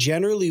 And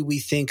generally we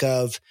think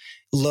of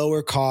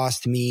lower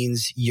cost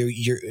means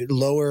you're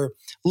lower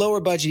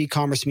budget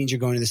e-commerce means you're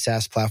going to the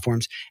SaaS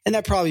platforms, and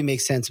that probably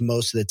makes sense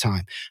most of the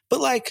time. But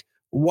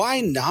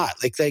why not?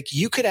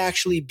 You could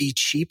actually be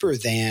cheaper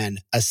than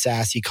a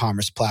SaaS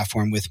e-commerce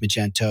platform with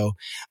Magento.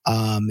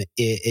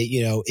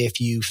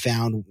 If you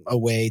found a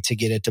way to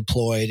get it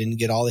deployed and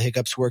get all the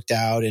hiccups worked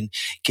out and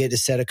get a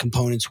set of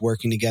components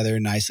working together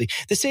nicely.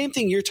 The same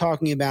thing you're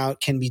talking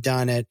about can be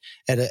done at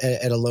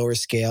a lower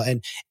scale,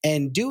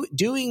 and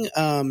doing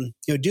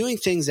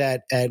things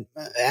at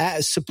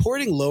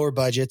supporting lower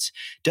budgets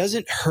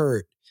doesn't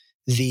hurt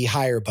the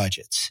higher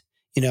budgets.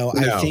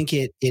 I think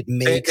it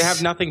makes... They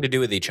have nothing to do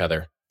with each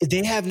other.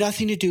 They have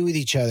nothing to do with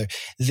each other.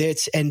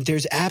 And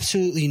there's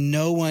absolutely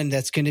no one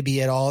that's going to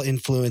be at all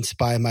influenced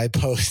by my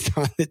post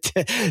on it.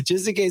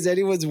 Just in case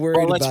anyone's worried.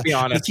 Well, let's be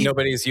honest.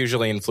 Nobody's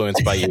usually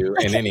influenced by you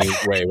in any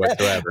way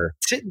whatsoever.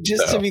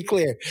 To be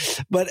clear.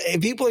 But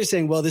people are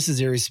saying, well, this is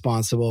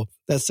irresponsible.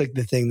 That's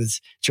the thing that's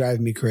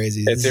driving me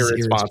crazy. It's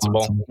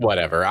irresponsible.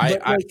 Whatever.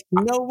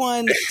 No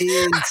one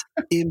is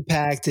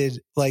impacted.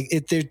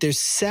 There's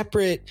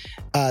separate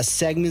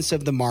segments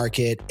of the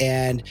market,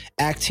 and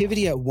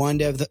activity at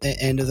one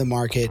end of the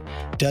market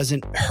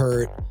doesn't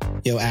hurt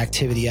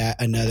activity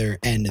at another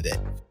end of it.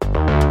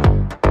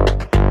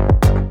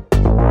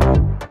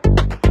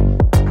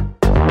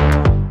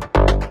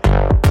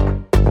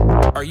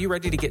 Are you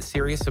ready to get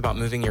serious about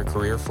moving your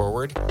career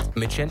forward?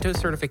 Magento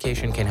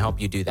certification can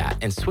help you do that,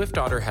 and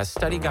SwiftOtter has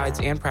study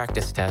guides and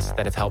practice tests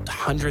that have helped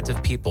hundreds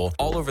of people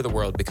all over the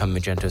world become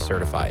Magento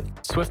certified.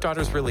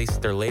 SwiftOtter's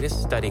released their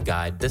latest study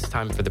guide, this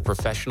time for the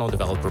Professional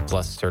Developer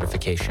Plus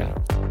certification.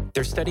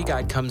 Their study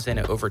guide comes in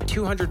at over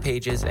 200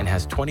 pages and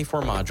has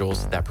 24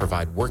 modules that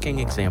provide working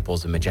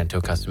examples of Magento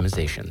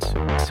customizations.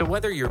 So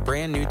whether you're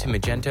brand new to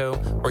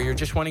Magento or you're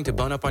just wanting to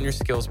bone up on your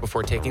skills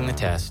before taking the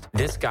test,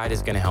 this guide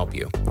is going to help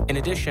you. In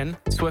addition,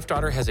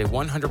 SwiftOtter has a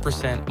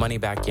 100%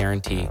 money-back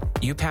guarantee.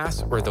 You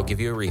pass or they'll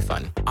give you a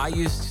refund. I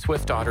used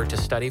SwiftOtter to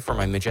study for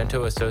my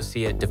Magento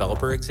Associate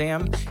Developer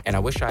exam, and I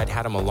wish I had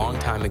had them a long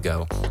time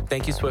ago.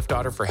 Thank you,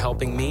 SwiftOtter, for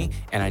helping me,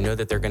 and I know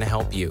that they're going to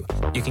help you.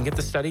 You can get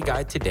the study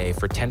guide today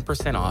for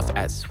 10% off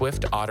at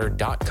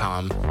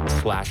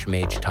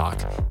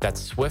swiftotter.com/magetalk.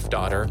 That's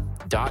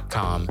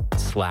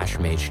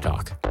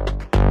swiftotter.com/magetalk.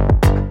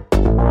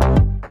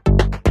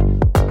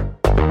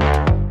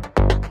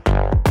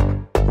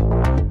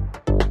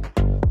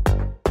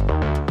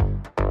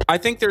 I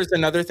think there's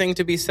another thing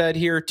to be said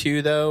here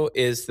too, though,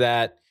 is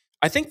that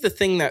I think the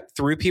thing that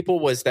threw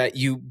people was that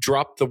you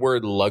dropped the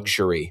word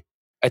luxury.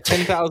 A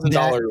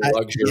 $10,000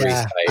 luxury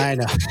site. I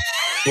know.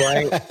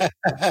 Right?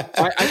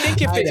 I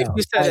think if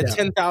you said a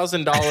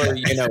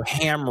 $10,000,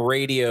 ham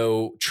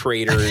radio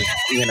traders,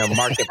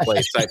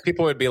 marketplace site,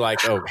 people would be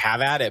like, "Oh,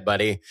 have at it,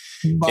 buddy."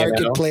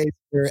 Marketplace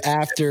or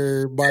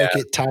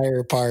aftermarket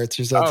tire parts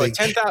or something.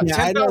 Oh,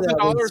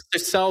 $10,000 to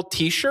sell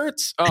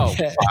T-shirts? Oh,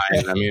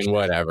 fine. I mean,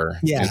 whatever.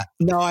 Yeah.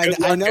 No, I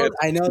know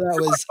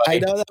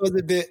that was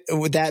a bit,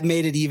 that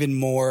made it even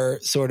more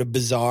sort of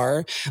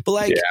bizarre.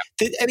 But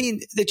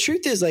the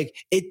truth is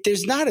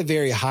there's not a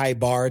very high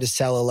bar to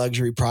sell a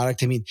luxury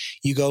product. I mean,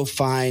 you go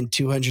find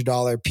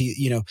 $200,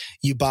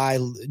 you buy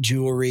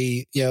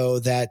jewelry,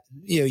 that,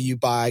 you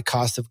buy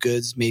cost of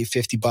goods, maybe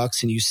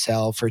 $50 and you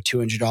sell for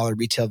 $200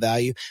 retail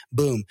value.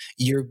 Boom.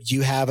 You're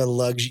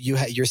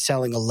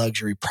selling a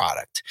luxury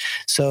product.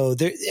 So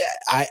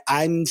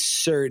I'm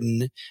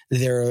certain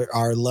there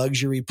are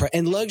luxury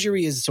and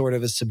luxury is sort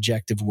of a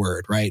subjective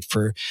word, right?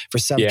 For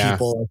some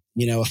people,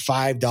 a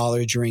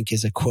 $5 drink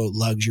is a quote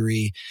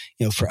luxury,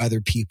 for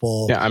other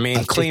people. Yeah. I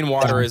mean, clean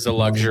water is a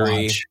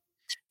luxury.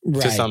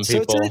 Right. To some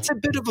people. So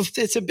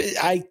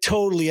I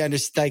totally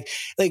understand.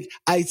 Like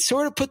I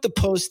sort of put the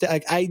post,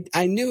 I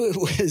knew it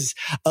was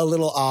a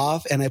little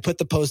off and I put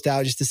the post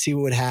out just to see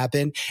what would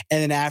happen.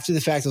 And then after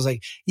the fact, I was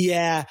like,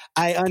 yeah,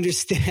 I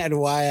understand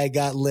why I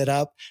got lit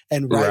up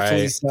and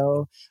rightfully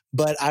so.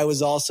 But I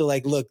was also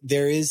like, look,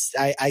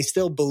 I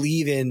still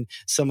believe in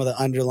some of the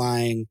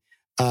underlying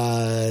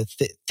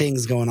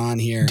things going on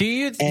here. Do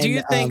you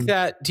think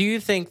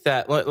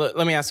that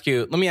let me ask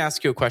you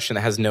a question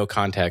that has no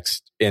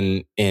context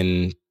in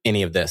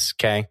any of this,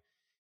 okay?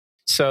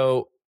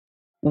 So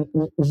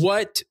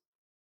what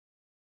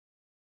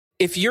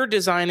if you're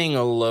designing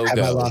a logo? Have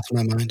I lost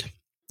my mind?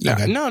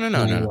 Okay. No.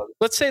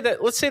 Let's say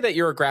that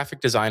you're a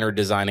graphic designer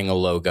designing a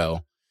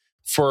logo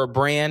for a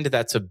brand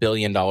that's $1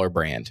 billion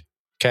brand,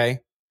 okay?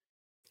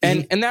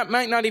 And that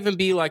might not even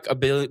be like a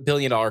 $1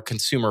 billion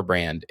consumer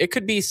brand. It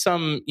could be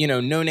some,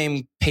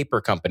 no-name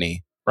paper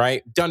company,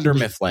 right? Dunder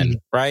Mifflin,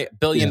 right?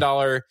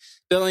 $1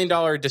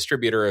 billion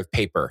distributor of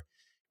paper,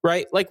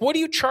 right? Like, what do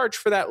you charge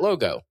for that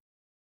logo?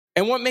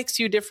 And what makes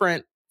you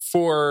different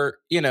from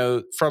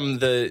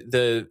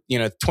the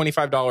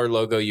 $25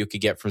 logo you could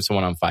get from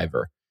someone on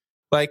Fiverr?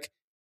 Like,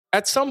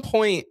 at some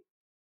point,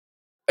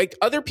 like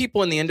other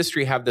people in the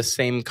industry have the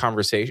same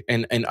conversation,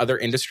 and other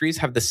industries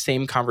have the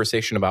same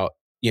conversation about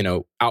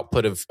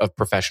output of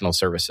professional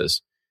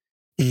services.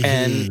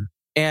 And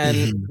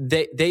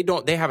they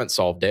haven't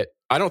solved it.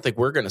 I don't think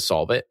we're going to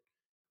solve it.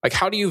 Like,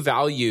 how do you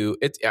value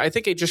it? I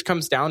think it just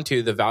comes down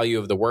to the value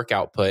of the work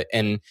output.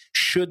 And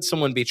should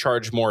someone be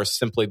charged more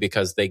simply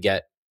because they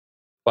get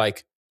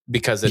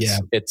because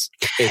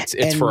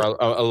it's for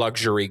a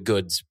luxury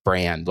goods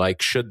brand?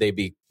 Like, should they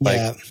be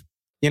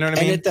you know what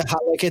I mean? And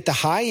at the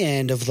high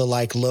end of the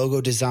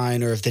logo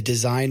design or of the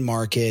design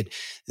market,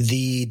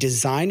 the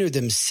designer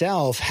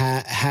themselves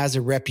has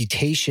a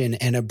reputation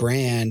and a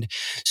brand.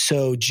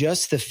 So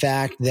just the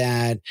fact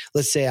that,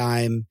 let's say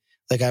I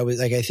was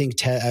listening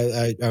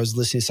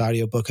to this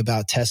audiobook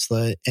about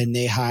Tesla, and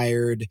they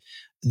hired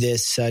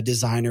this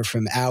designer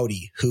from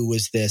Audi who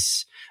was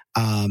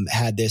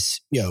had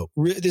this,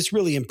 this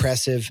really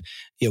impressive,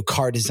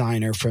 car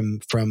designer from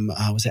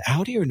was it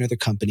Audi or another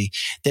company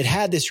that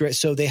had this.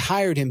 So they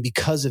hired him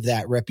because of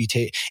that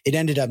reputation. It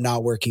ended up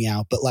not working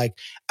out, but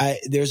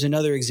there's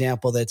another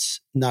example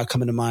that's not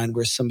coming to mind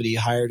where somebody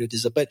hired a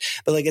designer, but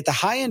at the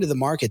high end of the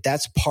market,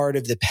 that's part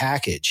of the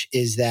package,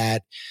 is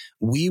that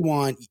we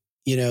want,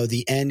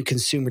 the end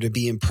consumer to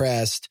be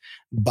impressed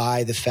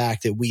by the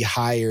fact that we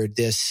hired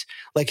this.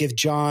 Like if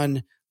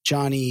Johnny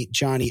Ive,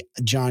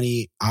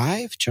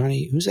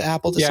 who's the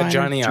Apple designer? Yeah,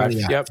 Johnny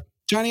Ive. Yep.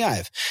 Johnny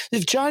Ive.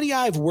 If Johnny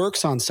Ive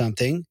works on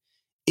something,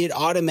 it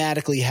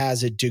automatically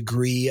has a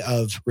degree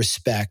of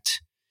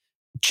respect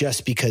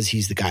just because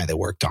he's the guy that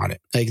worked on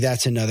it. Like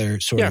that's another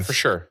sort of. Yeah, for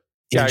sure.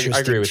 I interesting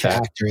agree with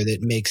factor that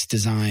makes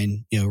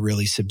design,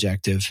 really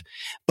subjective.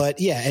 But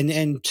yeah,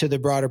 and to the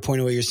broader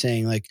point of what you're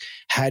saying, like,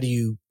 how do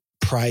you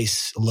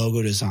price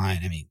logo design?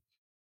 I mean,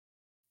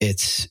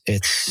 it's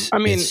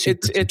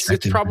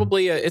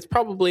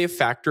probably a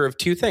factor of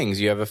two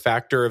things. You have a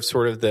factor of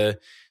sort of the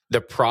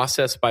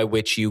process by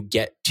which you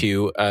get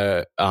to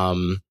a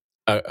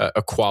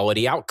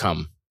quality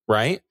outcome,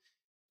 right?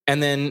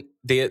 And then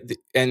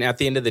and at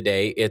the end of the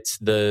day,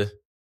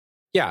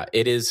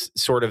 it is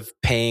sort of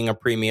paying a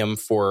premium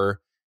for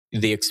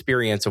the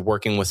experience of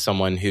working with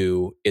someone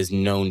who is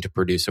known to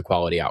produce a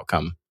quality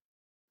outcome.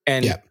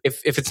 And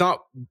if it's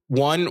not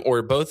one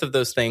or both of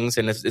those things,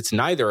 and if it's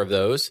neither of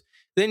those,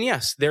 then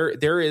yes,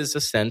 there is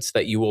a sense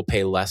that you will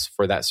pay less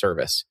for that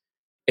service.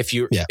 If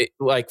you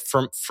like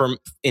from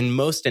in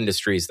most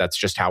industries, that's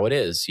just how it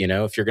is.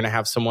 If you're going to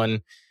have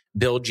someone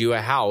build you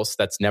a house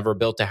that's never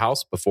built a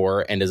house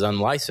before and is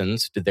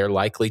unlicensed, they're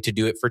likely to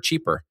do it for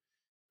cheaper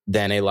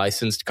than a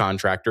licensed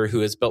contractor who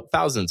has built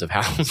thousands of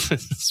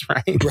houses,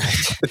 right?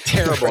 A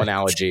terrible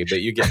analogy,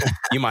 but you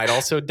might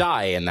also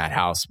die in that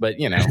house, but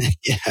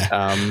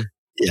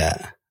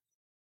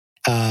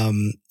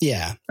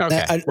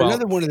Okay.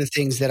 Another one of the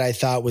things that I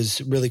thought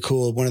was really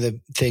cool, one of the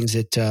things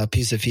that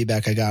piece of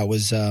feedback I got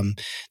was the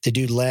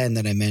dude Len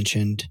that I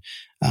mentioned,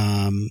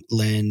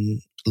 Len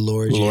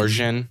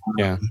Lorgen.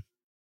 Yeah.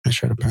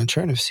 I'm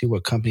trying to see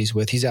what company he's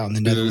with. He's out in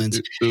the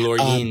Netherlands.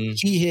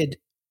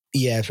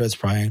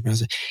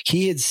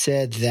 He had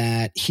said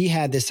that he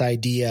had this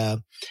idea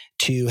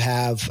to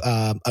have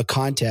a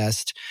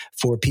contest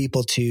for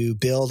people to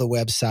build a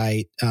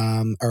website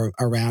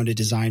around a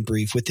design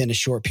brief within a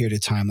short period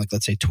of time, like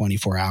let's say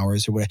 24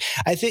 hours or whatever.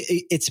 I think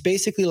it's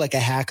basically like a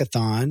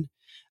hackathon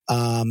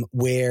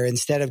where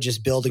instead of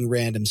just building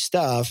random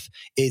stuff,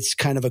 it's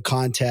kind of a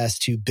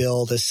contest to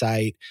build a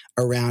site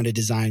around a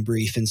design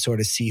brief and sort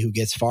of see who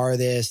gets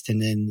farthest,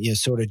 and then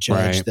sort of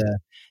judge the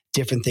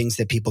different things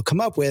that people come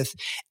up with.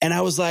 And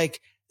I was like,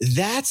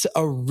 that's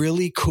a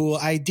really cool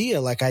idea.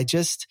 Like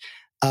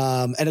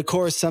and of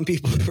course, some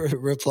people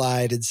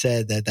replied and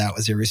said that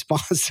was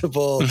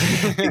irresponsible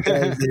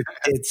because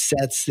it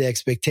sets the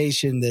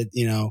expectation that,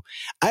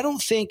 I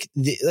don't think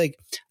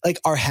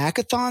are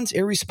hackathons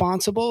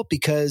irresponsible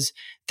because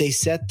they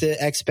set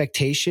the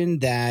expectation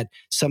that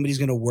somebody's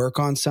going to work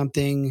on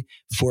something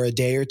for a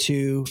day or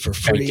two for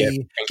free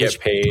and get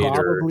paid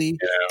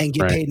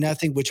paid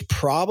nothing, which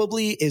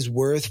probably is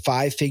worth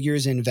 5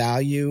 figures in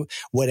value,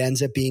 what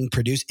ends up being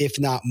produced, if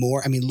not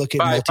more. I mean, look at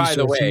by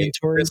the way,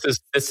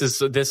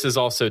 this is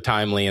also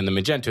timely in the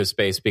Magento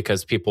space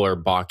because people are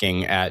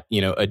balking at,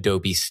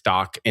 Adobe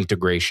stock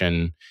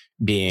integration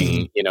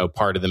being,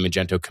 part of the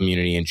Magento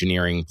community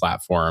engineering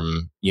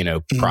platform,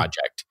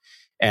 project.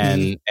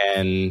 And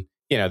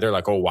they're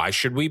like, oh, why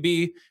should we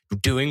be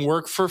doing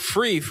work for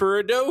free for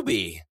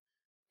Adobe?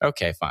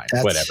 Okay, fine,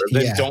 whatever.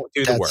 Then don't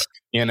do the work.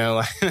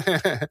 No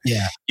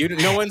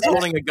one's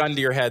holding a gun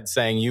to your head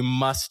saying you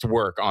must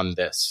work on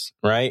this,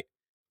 right?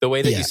 The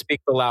way that you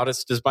speak the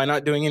loudest is by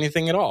not doing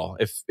anything at all.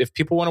 If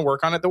people want to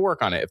work on it, they'll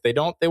work on it. If they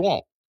don't, they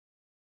won't.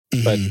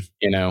 But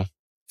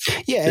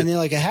and then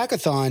like a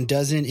hackathon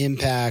doesn't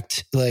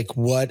impact like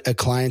what a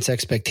client's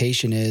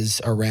expectation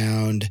is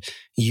around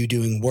you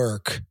doing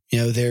work.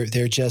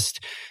 They're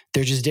just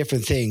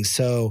different things.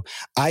 So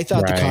I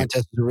thought the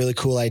contest was a really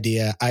cool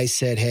idea. I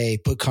said, hey,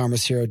 put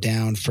Commerce Hero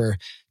down for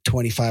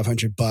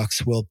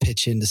 $2,500. We'll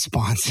pitch in to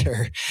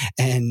sponsor,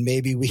 and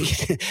maybe we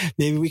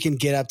can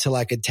get up to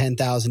like a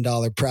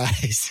 $10,000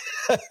 prize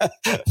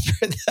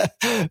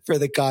for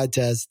the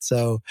contest.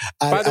 So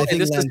by the way,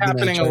 this is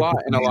happening a lot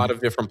in a lot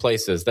of different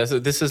places.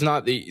 This is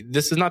not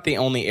the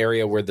only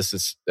area where this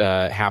is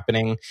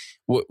happening.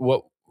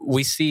 What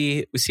we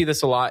see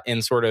this a lot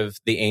in sort of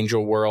the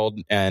angel world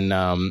and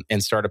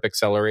in startup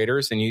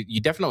accelerators, and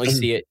you definitely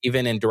see it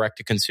even in direct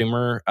to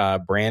consumer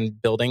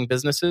brand building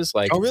businesses.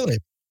 Like, oh really?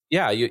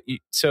 Yeah.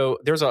 So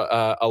there's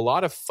a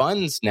lot of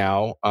funds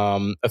now,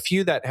 a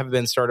few that have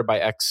been started by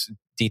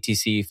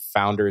ex-DTC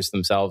founders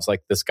themselves,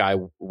 like this guy,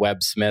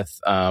 Webb Smith,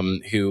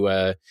 who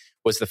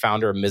was the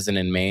founder of Mizzen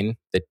and Main,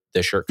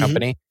 the shirt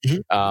company.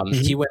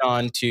 He went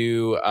on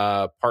to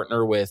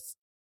partner with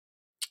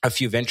a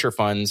few venture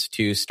funds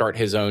to start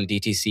his own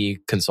DTC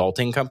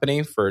consulting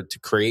company to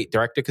create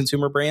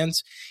direct-to-consumer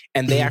brands.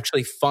 And they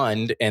actually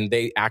fund and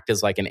they act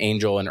as like an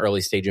angel and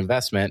early stage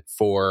investment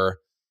for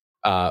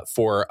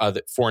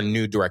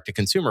new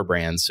direct-to-consumer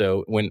brands.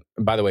 So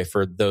by the way,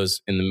 for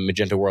those in the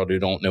Magento world who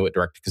don't know what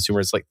direct-to-consumer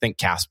is, like think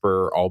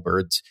Casper,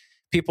 Allbirds,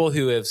 people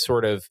who have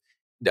sort of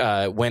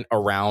went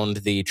around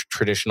the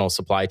traditional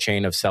supply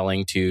chain of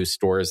selling to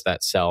stores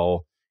that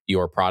sell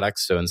your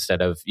products. So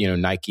instead of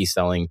Nike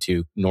selling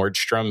to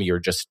Nordstrom,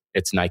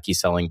 it's Nike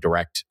selling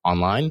direct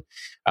online,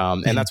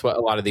 and that's what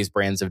a lot of these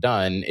brands have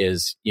done.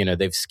 Is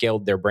they've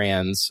scaled their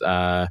brands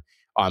on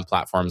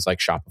platforms like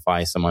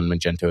Shopify, some on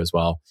Magento as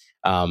well.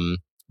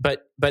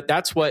 But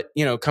that's what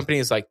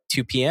companies like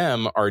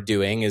 2PM are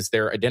doing. Is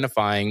they're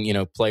identifying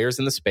players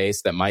in the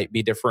space that might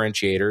be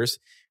differentiators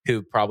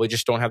who probably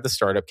just don't have the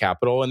startup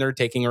capital, and they're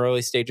taking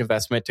early stage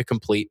investment to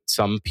complete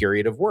some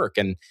period of work.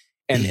 And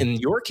And in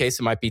your case,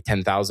 it might be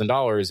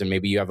 $10,000, and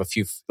maybe you have a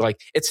few. Like,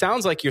 it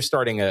sounds like you're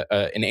starting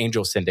an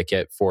angel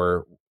syndicate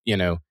for,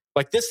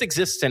 like, this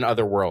exists in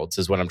other worlds,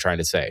 is what I'm trying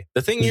to say.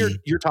 The thing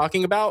you're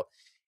talking about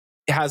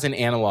has an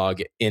analog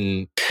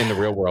in the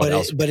real world.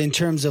 But in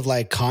terms of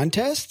like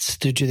contests,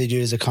 do they do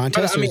it as a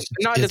contest? I mean,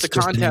 not as a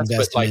contest,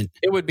 but like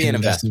it would be an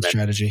investment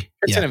strategy.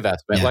 It's an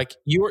investment. Yeah. Like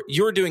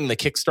you're doing the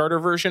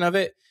Kickstarter version of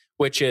it,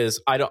 which is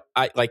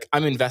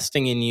I'm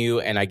investing in you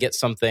and I get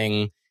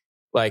something.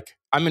 Like,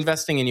 I'm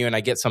investing in you and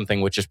I get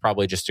something, which is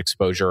probably just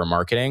exposure or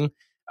marketing.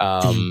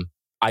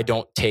 I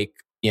don't take,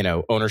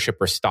 ownership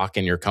or stock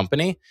in your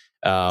company,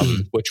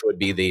 which would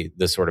be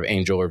the sort of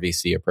angel or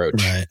VC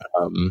approach. Right.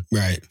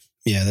 Right.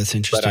 Yeah, that's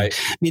interesting. I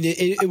mean,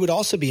 it would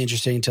also be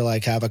interesting to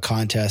like have a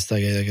contest,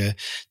 like a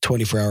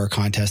 24-hour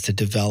contest to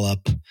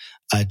develop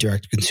a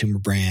direct consumer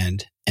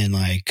brand and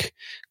like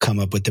come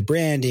up with the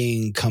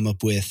branding, come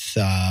up with,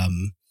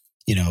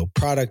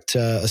 product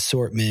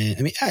assortment.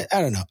 I mean,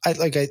 I don't know.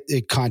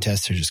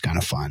 Contests are just kind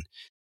of fun.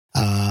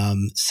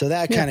 So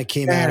that kind of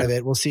came out of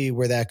it. We'll see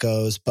where that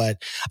goes,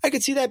 but I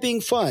could see that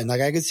being fun.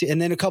 Like I could see,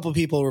 and then a couple of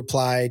people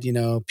replied,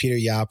 Peter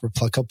Yap,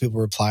 a couple people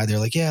replied. They're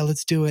like, yeah,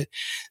 let's do it.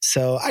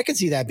 So I could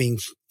see that being,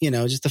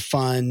 just a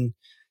fun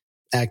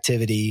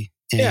activity.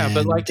 And,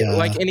 but like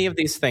any of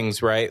these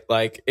things, right?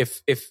 Like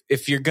if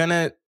you're going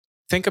to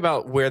think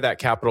about where that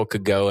capital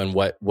could go and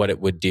what it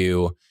would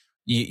do,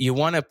 you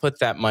want to put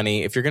that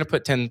money, if you're going to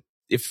put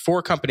if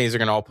 4 companies are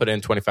going to all put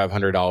in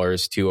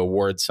 $2,500 to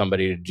award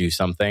somebody to do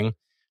something,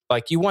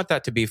 like you want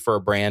that to be for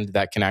a brand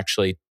that can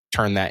actually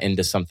turn that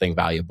into something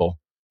valuable.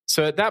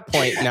 So at that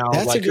point now,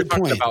 like you're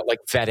talking about like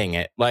vetting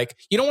it. Like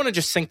you don't want to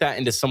just sink that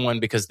into someone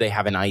because they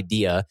have an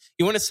idea.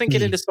 You want to sink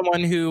it into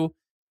someone who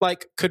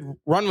like could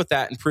run with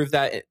that and prove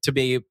that to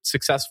be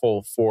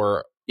successful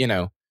for,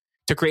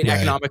 to create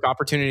economic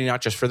opportunity,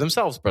 not just for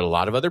themselves, but a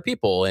lot of other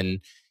people.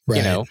 And,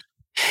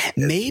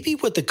 maybe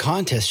what the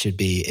contest should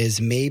be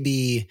is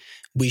maybe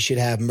we should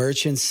have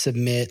merchants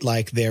submit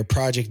like their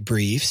project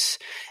briefs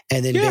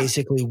and then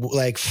basically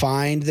like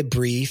find the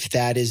brief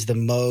that is the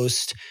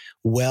most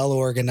well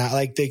organized,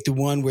 like the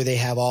one where they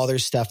have all their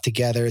stuff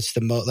together. It's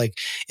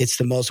it's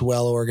the most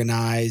well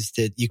organized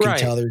that you can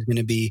tell there's going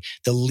to be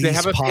the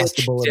least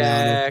possible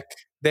amount.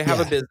 They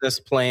have a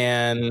business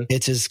plan.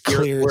 It's as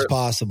clear as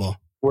possible.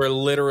 We're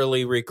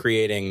literally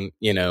recreating,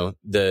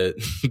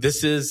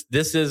 this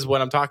is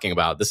what I'm talking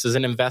about. This is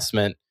an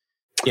investment,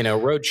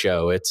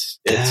 roadshow.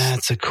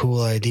 That's a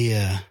cool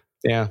idea.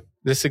 Yeah.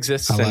 This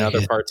exists in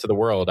other parts of the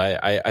world.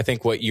 I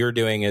think what you're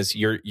doing is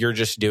you're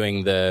just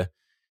doing the,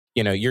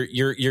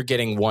 you're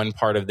getting one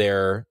part of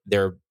their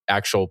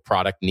actual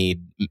product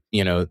need,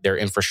 their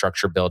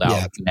infrastructure build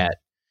out met.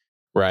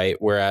 Right.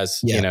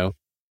 Whereas,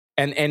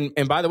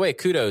 And by the way,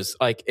 kudos.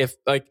 Like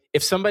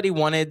if somebody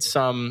wanted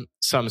some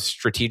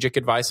strategic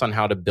advice on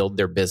how to build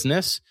their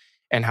business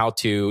and how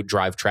to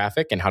drive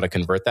traffic and how to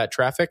convert that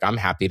traffic, I'm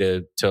happy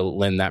to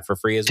lend that for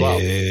free as well.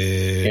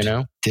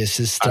 Dude, this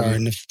is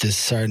starting.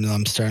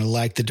 I'm starting to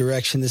like the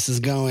direction this is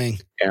going.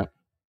 Yeah,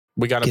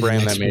 we got to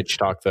brand that Mage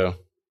Talk though.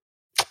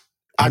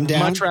 I'd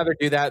much rather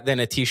do that than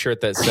a T-shirt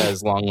that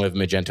says "Long Live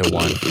Magento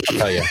 1." I'll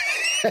tell you.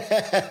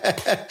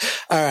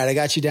 All right, I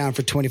got you down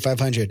for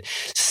 2,500.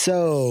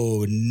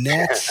 So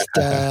next,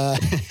 that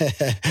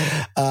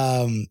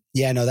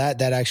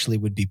actually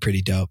would be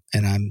pretty dope,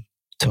 and I'm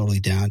totally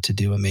down to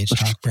do a Mage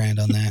Talk brand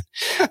on that.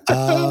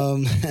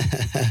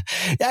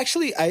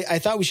 Actually, I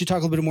thought we should talk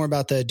a little bit more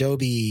about the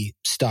Adobe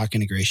stock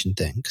integration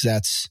thing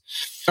because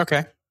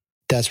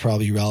that's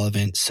probably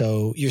relevant.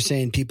 So you're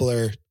saying people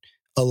are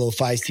a little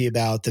feisty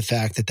about the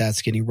fact that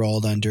that's getting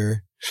rolled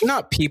under.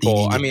 Not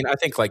people. I mean, I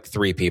think like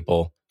 3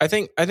 people. I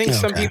think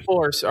some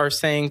people are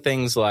saying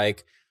things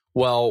like,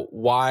 well,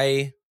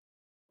 why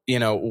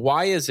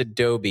is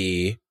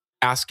Adobe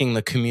asking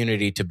the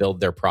community to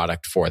build their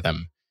product for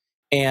them?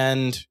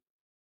 And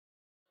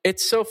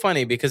it's so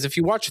funny because if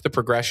you watch the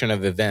progression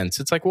of events,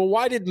 it's like, well,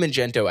 why did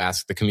Magento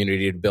ask the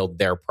community to build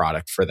their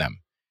product for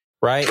them?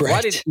 Right? Correct.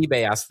 Why did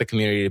eBay ask the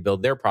community to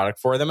build their product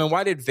for them? And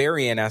why did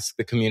Variant ask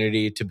the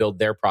community to build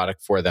their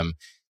product for them?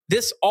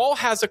 This all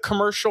has a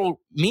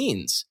commercial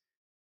means.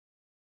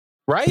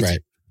 Right.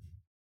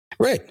 Well,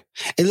 let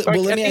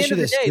me ask you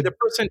this: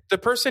 the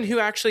person who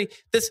actually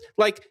let's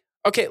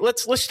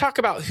talk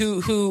about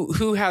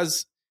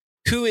let's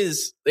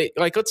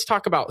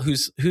talk about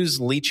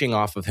who's leeching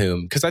off of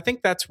whom, because I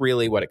think that's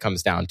really what it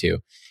comes down to.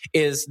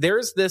 Is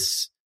there's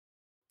this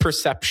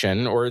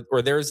perception or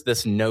there's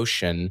this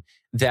notion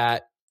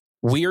that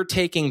we're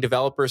taking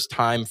developers'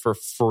 time for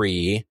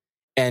free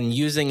and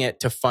using it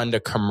to fund a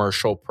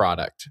commercial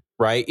product,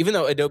 right? Even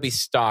though Adobe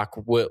stock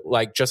would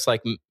just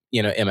like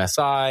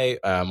MSI,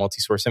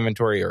 multi-source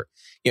inventory, or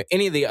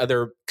any of the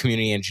other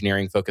community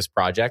engineering focused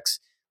projects,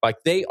 like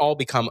they all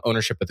become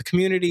ownership of the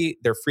community.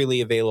 They're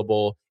freely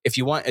available. If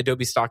you want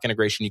Adobe stock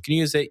integration, you can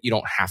use it. You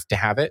don't have to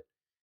have it,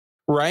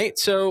 right?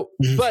 So,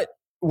 but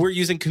we're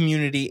using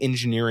community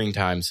engineering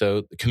time.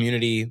 So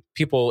the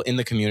people in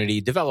the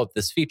community develop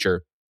this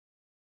feature.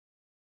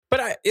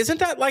 But isn't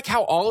that like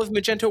how all of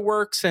Magento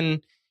works?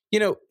 And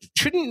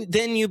shouldn't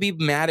then you be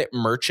mad at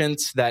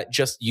merchants that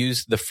just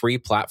use the free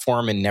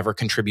platform and never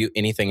contribute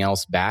anything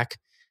else back?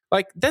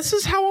 Like, this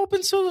is how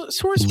open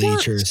source works.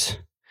 Leechers.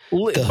 A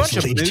bunch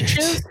of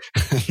mooches.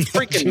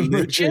 Freaking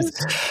mooches.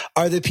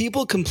 Are the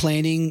people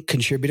complaining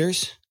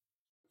contributors?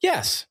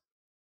 Yes.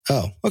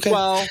 Oh, okay.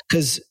 Well,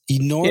 because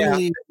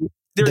normally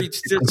they're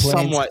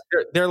somewhat.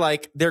 They're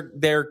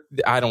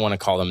I don't want to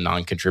call them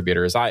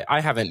non-contributors.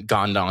 I haven't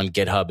gone on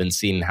GitHub and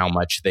seen how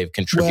much they've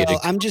contributed. Well,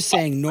 I'm just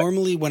saying.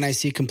 Normally, when I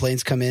see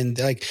complaints come in,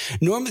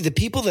 normally the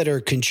people that are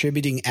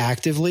contributing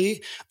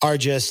actively are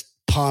just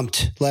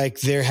pumped. Like,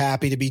 they're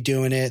happy to be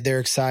doing it. They're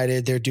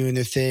excited. They're doing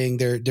their thing.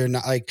 They're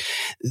not like,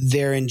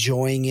 they're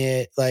enjoying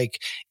it.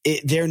 Like,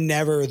 they're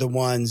never the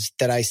ones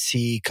that I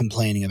see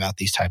complaining about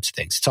these types of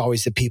things. It's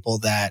always the people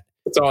that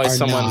it's always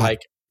someone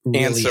like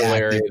really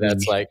ancillary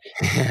that's like,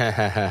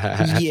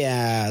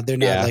 yeah, they're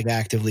not like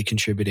actively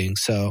contributing.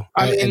 So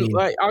I mean,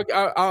 like,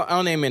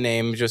 I'll name a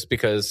name just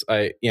because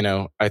I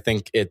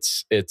think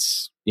it's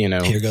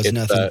here goes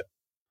nothing.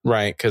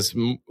 Right, because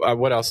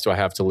what else do I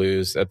have to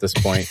lose at this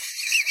point?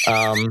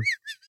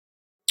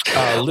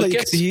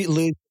 Lucas, you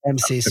lose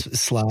MC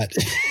slot.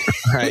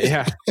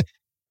 Right?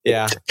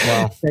 Yeah.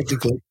 Well,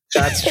 technically,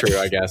 that's true,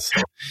 I guess.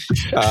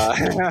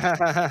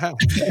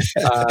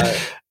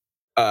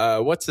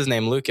 What's his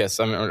name? Lucas.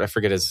 I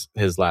forget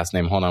his last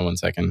name. Hold on one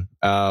second.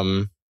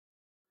 I'm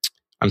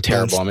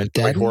terrible.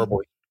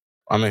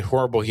 I'm a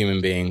horrible human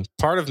being.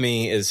 Part of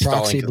me is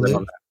stalling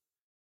because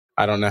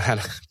I don't know how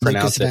to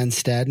pronounce Lucas Van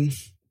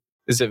Staden.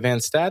 Is it Van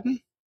Staden?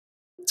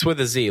 It's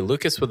with a Z.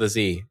 Lucas with a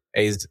Z.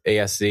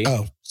 A-S-Z.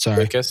 Oh,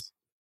 sorry. Lucas.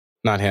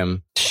 Not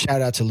him.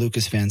 Shout out to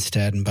Lucas Van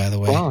Staden, by the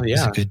way. Well,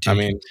 yeah. Good dude. I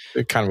mean,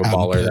 kind of a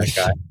baller, that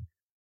guy.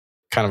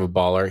 Kind of a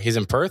baller. He's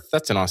in Perth?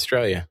 That's in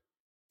Australia.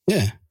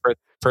 Yeah.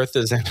 Perth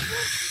is in...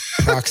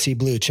 Proxy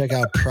Blue. Check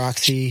out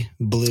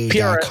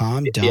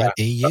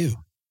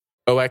proxyblue.com.au.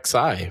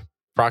 OXI.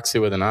 Proxy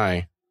with an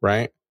I,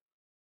 right?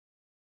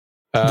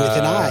 With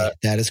an I.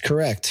 That is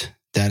correct.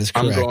 I'm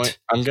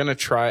going to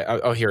try...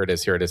 Oh, here it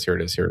is.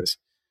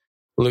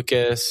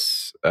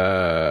 Lucas,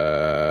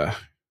 we're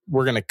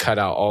going to cut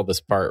out all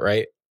this part,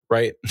 right?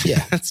 Right?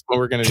 Yeah. That's what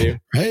we're going to do.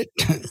 Right?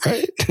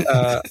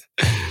 I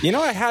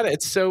had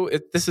it.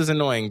 This is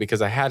annoying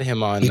because I had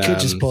him on... We could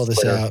just pull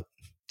this Twitter. out.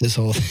 This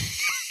whole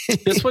thing.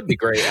 This would be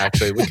great,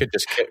 actually. We could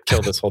just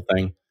kill this whole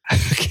thing.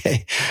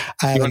 Okay.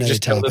 I have another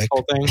just topic. Kill this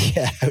whole thing?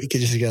 Yeah, we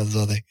could just kill this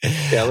whole thing.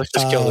 Yeah, let's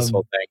just kill this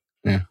whole thing.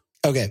 Yeah.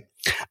 Okay.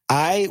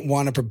 I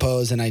want to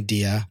propose an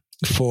idea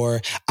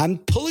I'm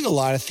pulling a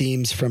lot of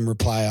themes from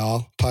Reply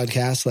All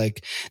podcast.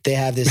 Like, they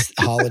have this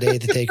holiday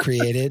that they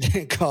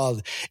created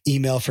called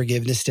Email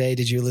Forgiveness Day.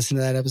 Did you listen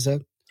to that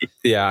episode?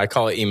 Yeah, I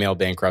call it email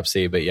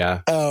bankruptcy, but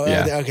yeah. Oh,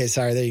 yeah. Okay.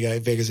 Sorry. There you go.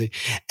 Bankruptcy.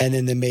 And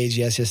then the Mage,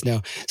 yes,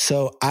 no.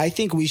 So I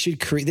think we should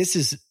create, this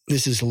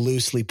is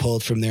loosely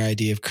pulled from their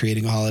idea of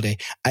creating a holiday.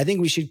 I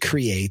think we should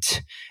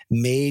create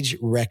Mage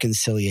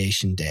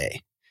Reconciliation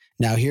Day.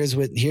 Now, here's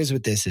what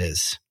this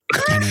is.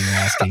 I know you're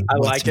asking. I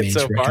like it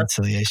so far.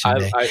 I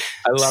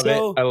love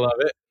it. I love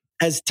it.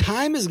 As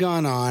time has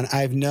gone on,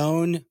 I've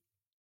known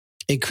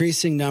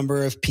increasing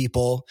number of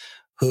people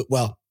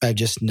I've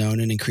just known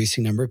an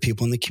increasing number of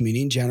people in the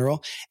community in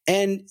general.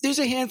 And there's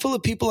a handful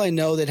of people I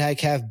know that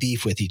have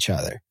beef with each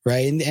other,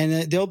 right?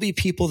 And there'll be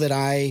people that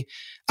I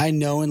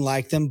know and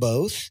like them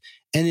both.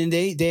 And then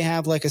they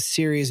have like a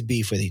serious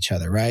beef with each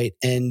other, right?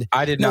 And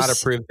I did not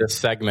approve this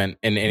segment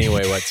in any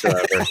way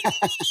whatsoever.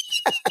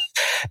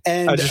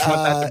 And I just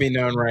want that to be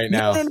known right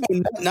now. No,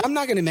 I'm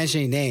not going to mention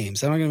any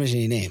names.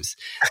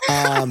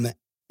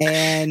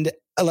 And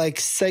like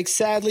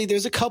sadly,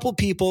 there's a couple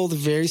people, the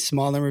very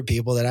small number of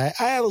people that I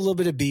have a little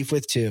bit of beef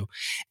with too.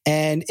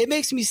 And it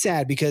makes me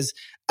sad because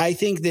I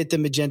think that the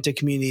Magenta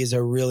community is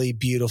a really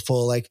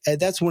beautiful, like,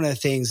 that's one of the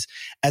things,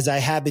 as I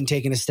have been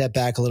taking a step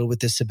back a little with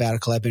this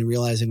sabbatical, I've been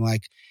realizing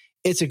like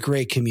it's a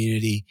great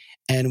community,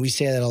 and we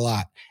say that a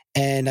lot.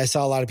 And I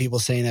saw a lot of people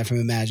saying that from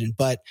Imagine.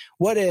 But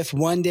what if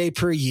one day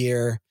per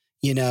year,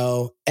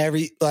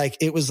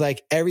 it was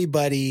like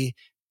everybody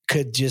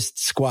could just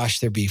squash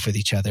their beef with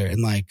each other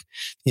and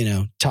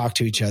talk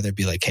to each other,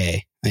 be like,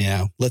 hey,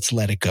 let's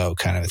let it go,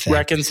 kind of a thing.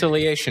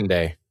 Reconciliation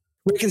Day.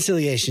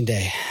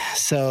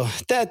 So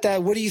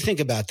that what do you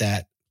think about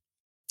that?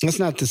 That's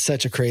not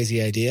such a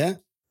crazy idea.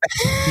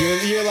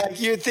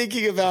 You're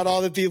thinking about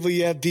all the people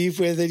you have beef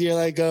with, and you're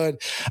like going,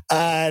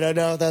 I don't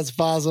know if that's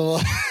possible.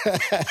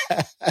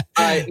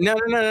 No.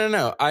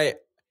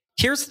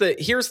 Here's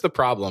the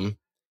problem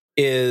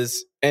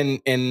is,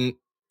 and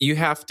you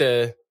have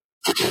to,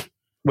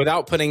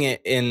 without putting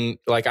it in,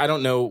 like, I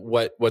don't know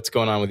what's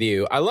going on with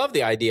you. I love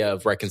the idea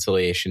of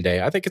Reconciliation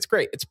Day. I think it's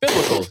great. It's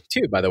biblical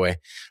too, by the way.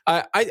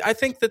 I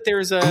think that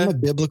I'm a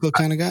biblical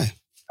kind of guy.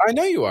 I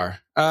know you are.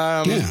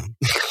 Yeah.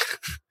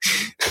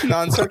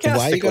 Non-sarcastically.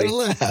 Why are you going to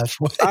laugh?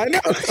 I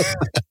know.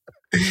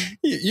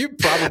 You're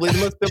probably the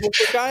most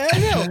biblical guy I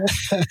know.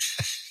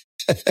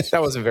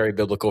 That wasn't very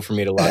biblical for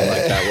me to lie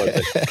like that,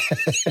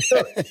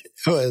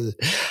 was it?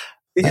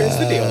 Here's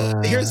the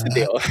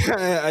deal.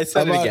 I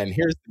said it again.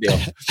 Here's the deal.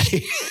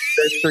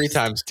 There's 3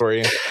 times for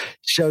you.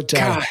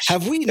 Showtime. Gosh,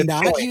 Have we it's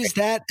not killing me. used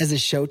that as a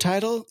show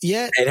title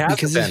yet? It hasn't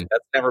Because been.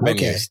 That's never been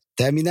okay. used.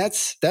 I mean,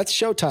 that's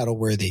show title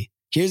worthy.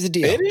 Here's the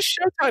deal. It is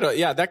show title.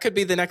 Yeah, that could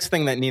be the next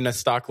thing that Nina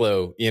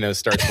Stocklow,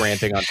 starts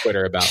ranting on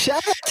Twitter about.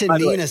 Shout out to By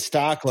the way, Nina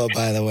Stocklow,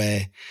 by the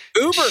way.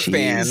 Uber She's-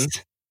 fan.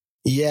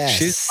 Yes.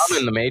 She's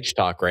loving the Mage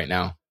Talk right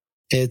now.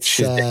 It's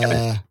she's digging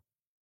it.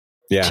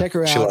 Yeah, check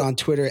her she out loves- on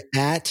Twitter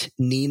at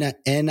Nina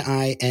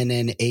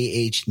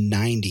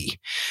NINNAH90.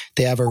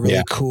 They have a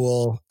really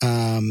cool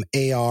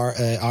AR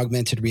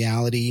augmented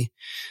reality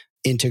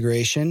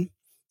integration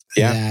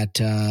that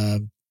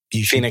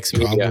you should Phoenix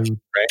Media, right?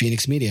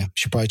 Phoenix Media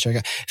should probably check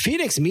out.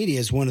 Phoenix Media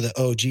is one of the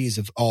OGs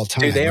of all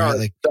time. Dude, they right? are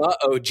Like, the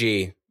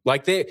OG.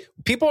 Like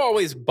people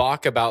always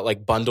balk about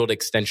like bundled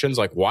extensions.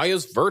 Like, why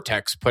is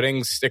Vertex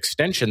putting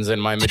extensions in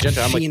my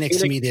Magenta? I'm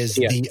Phoenix like, Media is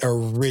the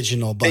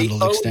original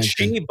bundled the OG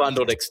extension.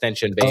 bundled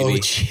extension,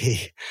 baby.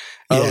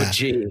 OG. OG.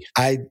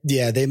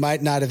 They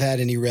might not have had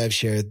any rev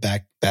share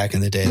back in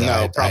the day.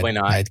 No, probably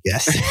not. I'd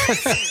guess.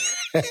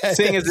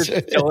 Seeing as it's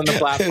still in the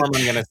platform,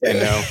 I'm going to say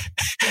no.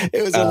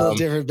 It was a little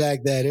different back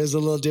then. It was a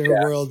little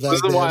different world back then.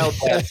 It was a wild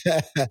west.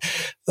 At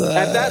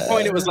that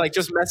point, it was like,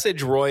 just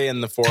message Roy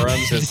in the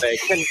forums and say,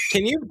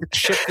 can you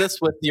ship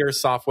this with your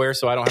software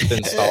so I don't have to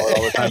install it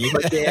all the time? He's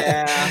like,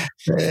 yeah,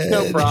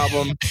 no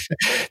problem.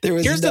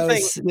 Here's the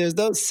thing. There was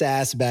no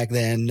SaaS back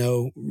then,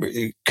 no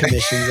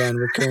commissions on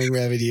recurring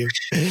revenue.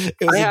 It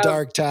was a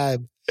dark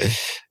time.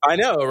 I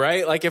know,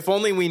 right? Like, if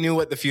only we knew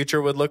what the future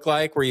would look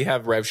like where you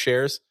have rev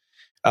shares.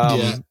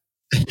 I'm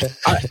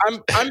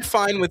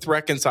fine with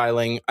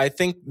reconciling. I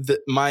think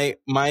that my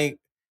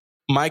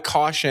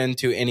caution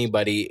to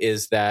anybody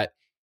is that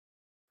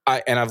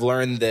I've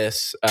learned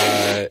this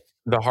the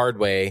hard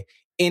way.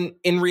 In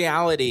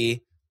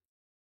reality,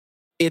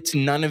 it's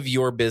none of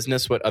your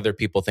business what other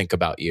people think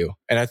about you.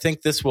 And I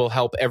think this will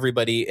help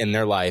everybody in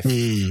their life.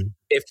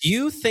 If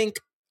you think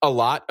a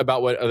lot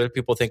about what other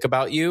people think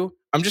about you,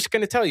 I'm just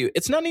going to tell you,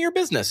 it's none of your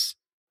business.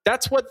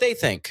 That's what they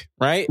think,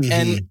 right? Mm-hmm.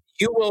 And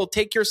you will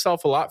take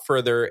yourself a lot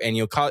further, and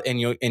you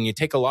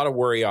take a lot of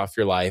worry off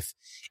your life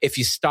if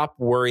you stop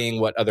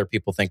worrying what other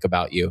people think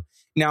about you.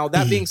 Now,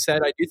 that being said,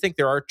 I do think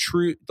there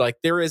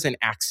is an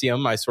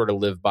axiom I sort of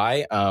live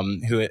by.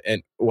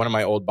 And one of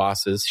my old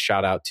bosses,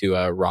 shout out to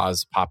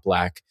Roz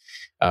Poplack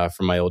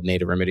from my old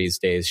Native Remedies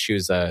days. She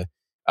was a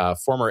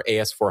former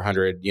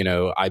AS400,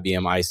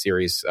 IBM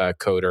iSeries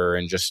coder,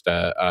 and just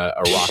a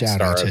rock shout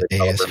star, out to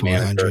developer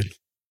manager.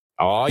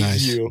 Oh,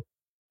 nice. you.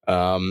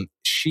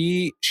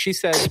 She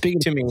said, speaking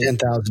to me,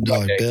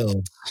 $10,000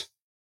 bill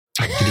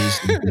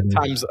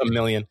times a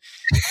million,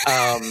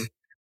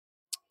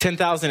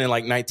 10,000 in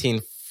like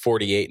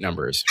 1948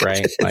 numbers,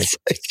 right? Like,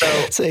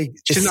 it's like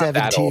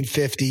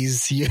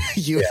 1750s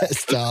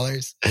US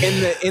dollars.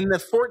 In the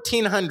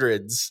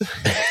 1400s,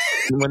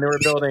 when they were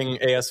building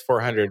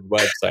AS400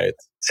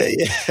 websites,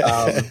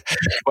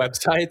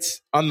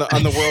 websites on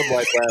the World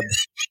Wide Web.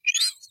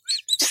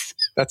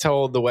 That's how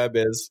old the web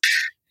is.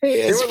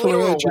 There were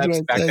literal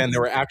webs back then. There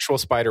were actual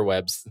spider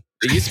webs.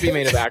 It used to be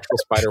made of actual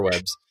spider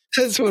webs.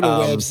 That's what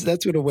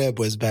a web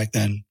was back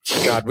then.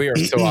 God, we are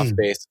so off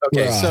base.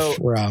 Okay,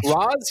 we're off.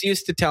 Roz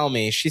used to tell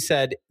me, she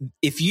said,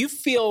 if you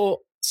feel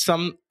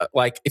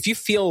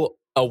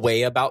a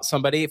way about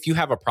somebody, if you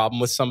have a problem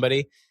with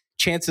somebody,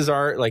 chances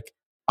are like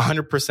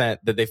 100%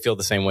 that they feel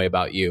the same way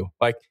about you.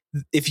 Like,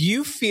 if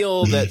you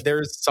feel that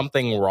there's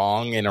something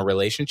wrong in a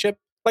relationship,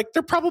 like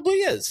there probably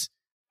is.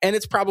 And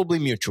it's probably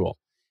mutual.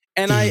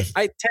 And I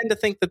tend to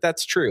think that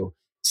that's true.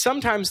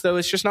 Sometimes, though,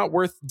 it's just not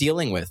worth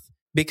dealing with,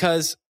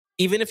 because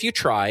even if you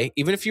try,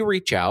 even if you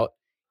reach out,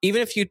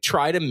 even if you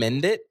try to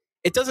mend it,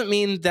 it doesn't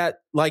mean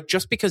that, like,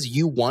 just because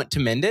you want to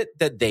mend it,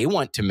 that they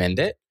want to mend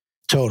it.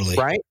 Totally.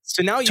 Right?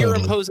 So now you're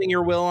imposing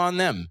your will on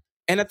them.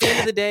 And at the end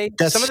of the day,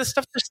 some of the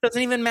stuff just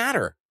doesn't even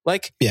matter.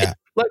 Like,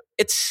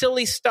 it's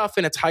silly stuff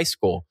and it's high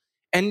school.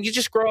 And you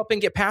just grow up and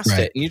get past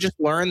it. And you just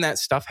learn that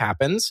stuff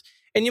happens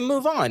and you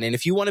move on. And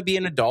if you want to be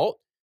an adult,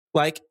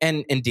 like,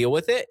 and deal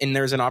with it, and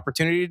there's an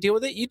opportunity to deal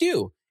with it, you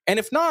do. And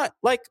if not,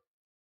 like,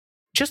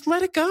 just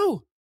let it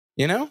go,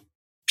 Yeah,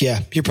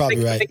 you're probably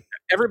right. I think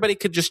everybody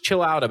could just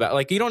chill out about,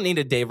 like, you don't need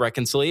a day of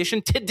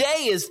reconciliation.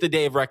 Today is the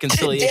day of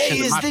reconciliation.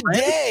 Today is the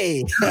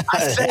day. I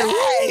say,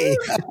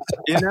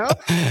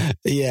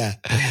 Yeah.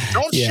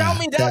 Don't shout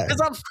me down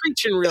because I'm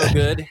preaching real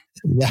good.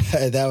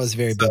 That was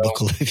very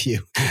biblical of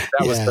you.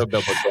 That was so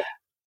biblical.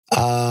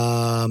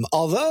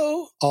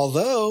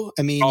 Although,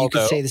 I mean, you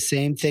could say the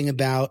same thing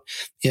about,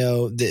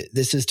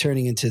 this is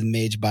turning into the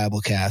Mage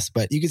Bible cast,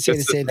 but you could say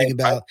the same thing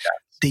about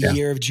the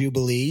year of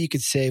Jubilee. You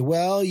could say,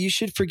 well, you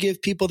should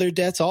forgive people their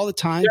debts all the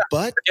time,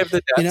 but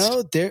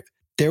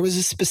there was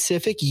a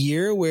specific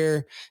year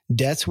where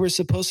debts were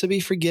supposed to be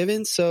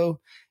forgiven. So,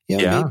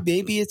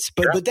 maybe it's,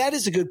 but that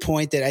is a good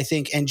point that I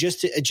think, and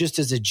just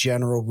as a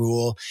general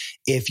rule,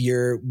 if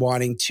you're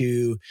wanting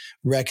to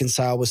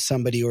reconcile with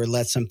somebody or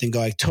let something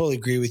go, I totally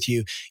agree with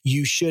you.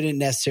 You shouldn't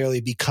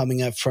necessarily be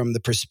coming up from the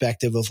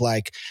perspective of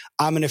like,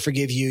 I'm going to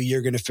forgive you,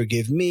 you're going to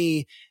forgive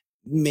me.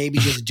 maybe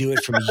just do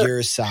it from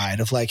your side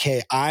of like,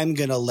 hey, I'm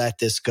going to let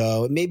this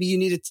go. Maybe you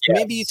need it. Yes.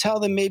 Maybe you tell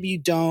them, maybe you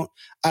don't.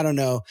 I don't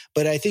know.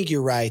 But I think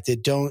you're right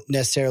that don't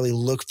necessarily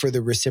look for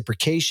the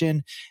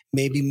reciprocation.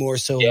 Maybe more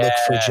so look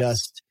for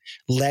just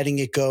letting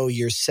it go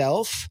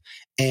yourself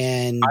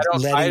and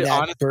letting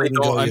that burden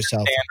go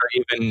yourself. Or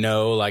even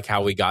know like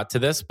how we got to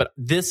this, but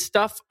this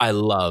stuff I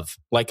love.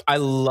 Like I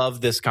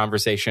love this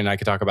conversation. I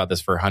could talk about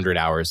this for 100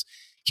 hours.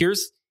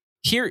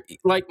 Here,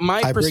 like my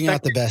I perspective. bring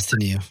out the best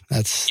in you.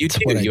 That's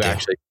what I do.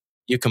 Actually,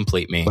 you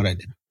complete me. What I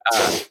do.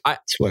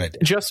 That's what I do.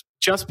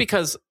 Just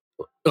because,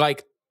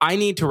 like, I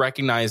need to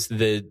recognize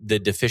the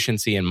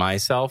deficiency in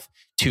myself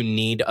to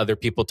need other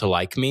people to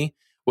like me,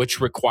 which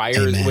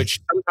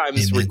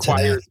sometimes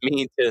requires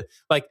me to,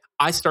 like,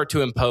 I start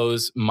to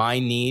impose my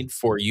need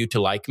for you to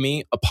like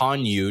me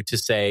upon you to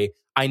say,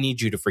 I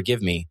need you to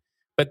forgive me.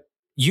 But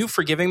you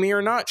forgiving me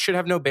or not should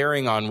have no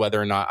bearing on whether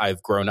or not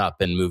I've grown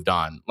up and moved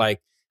on.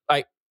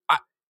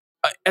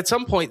 At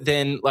some point,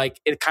 then,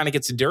 like, it kind of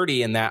gets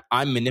dirty in that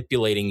I'm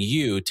manipulating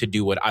you to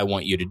do what I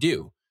want you to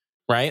do,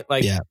 right?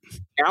 Like,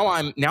 now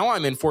I'm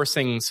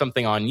enforcing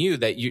something on you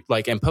that you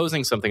like,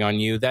 imposing something on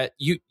you that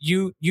you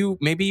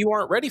maybe you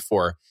aren't ready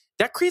for.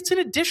 That creates an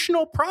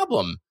additional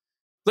problem.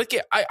 Like,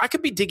 I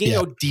could be digging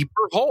a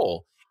deeper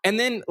hole, and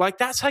then like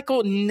that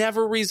cycle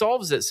never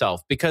resolves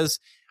itself because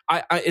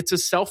it's a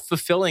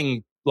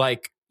self-fulfilling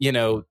like.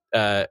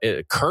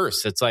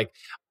 Curse. It's like,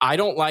 I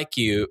don't like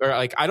you, or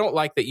like, I don't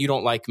like that you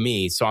don't like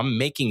me. So I'm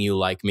making you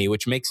like me,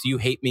 which makes you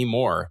hate me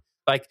more.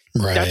 Like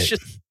that's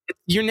just,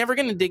 you're never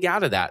going to dig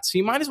out of that. So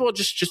you might as well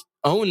just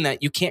own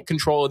that you can't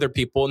control other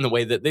people in the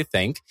way that they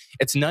think.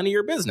 It's none of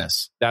your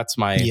business. That's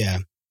my,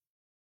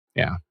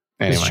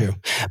 Anyway. That's true.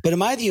 But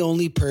am I the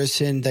only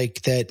person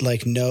like that?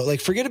 Like, no,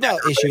 like forget about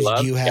issues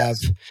you have.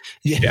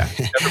 Yes. Yeah.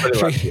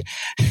 Everybody loves you.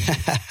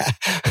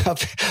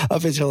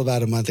 up until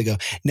about a month ago.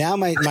 Now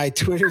my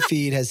Twitter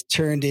feed has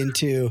turned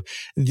into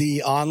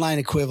the online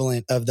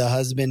equivalent of the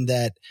husband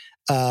that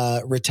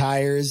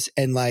retires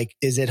and like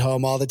is at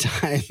home all the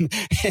time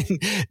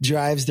and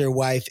drives their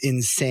wife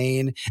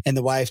insane, and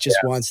the wife just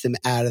wants them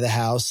out of the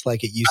house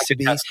like it used to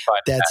be. That's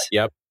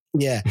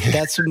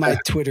what my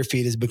Twitter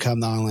feed has become,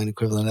 the online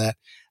equivalent of that.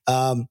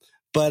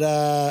 But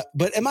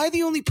am I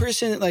the only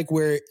person like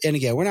where, and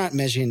again, we're not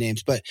measuring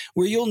names, but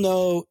where you'll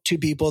know two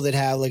people that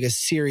have like a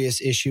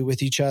serious issue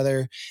with each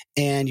other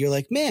and you're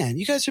like, man,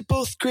 you guys are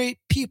both great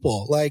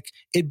people. Like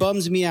it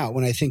bums me out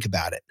when I think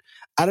about it.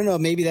 I don't know.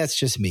 Maybe that's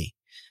just me.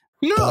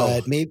 No,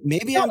 but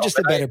maybe I'm just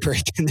a better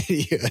person than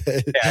you.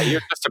 Yeah,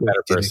 you're just a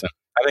better person.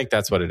 I think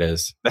that's what it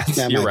is.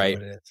 You're right.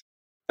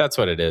 That's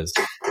what it is.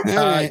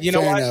 Right, you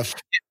know what? Enough.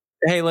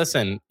 Hey,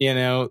 listen,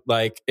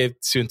 like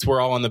since we're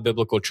all on the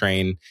biblical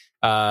train,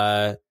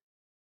 there's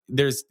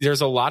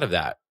a lot of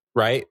that,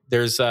 right?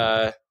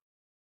 I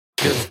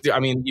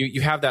mean,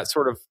 you have that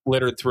sort of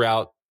littered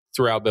throughout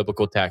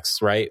biblical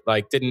texts, right?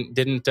 Like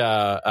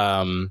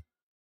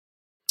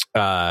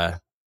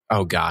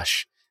oh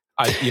gosh,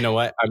 you know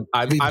what?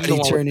 I'm the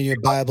one turning your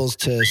Bibles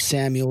to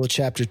Samuel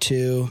chapter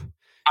 2.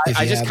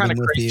 I just kind of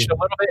cringed a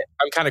little bit.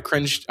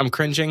 I'm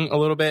cringing a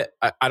little bit.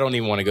 I don't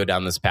even want to go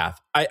down this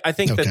path. I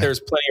think that there's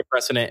plenty of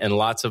precedent in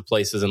lots of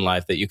places in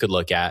life that you could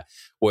look at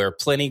where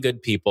plenty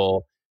good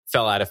people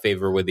fell out of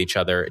favor with each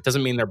other. It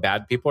doesn't mean they're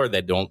bad people or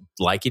they don't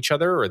like each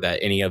other or that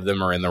any of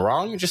them are in the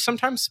wrong. Just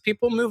sometimes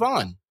people move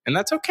on, and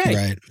that's okay.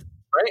 Right?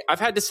 I've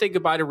had to say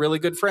goodbye to really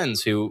good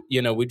friends who,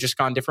 we've just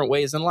gone different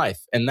ways in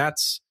life, and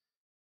that's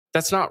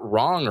not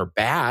wrong or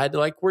bad.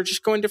 Like we're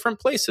just going different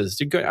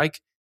places.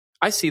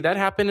 I see that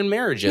happen in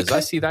marriages. Okay.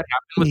 I see that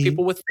happen with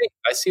people with faith.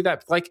 I see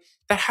that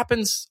that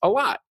happens a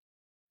lot,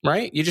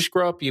 right? You just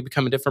grow up, you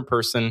become a different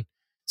person.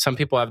 Some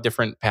people have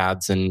different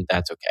paths, and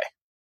that's okay.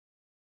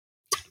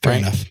 Fair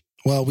enough.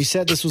 Well, we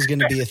said this was going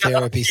to be a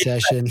therapy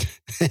session,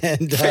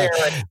 and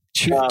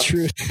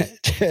true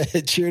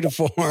to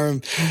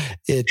form,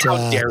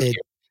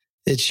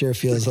 it sure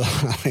feels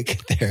like a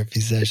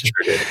therapy session.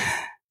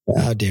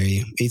 How dare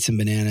you? Eat some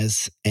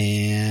bananas.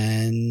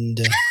 And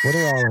what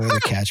are all our other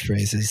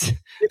catchphrases?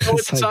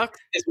 What sucks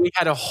is we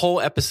had a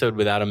whole episode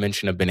without a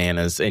mention of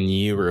bananas, and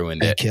you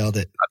ruined it. I killed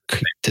it.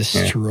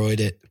 Destroyed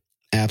it.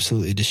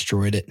 Absolutely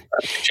destroyed it.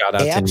 Shout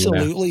out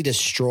absolutely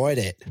destroyed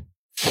it.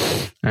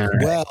 Right.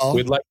 Well,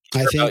 we'd like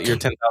to hear about your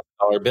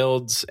 $10,000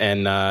 builds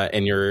and the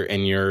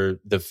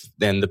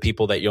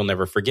people that you'll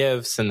never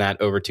forgive. Send that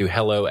over to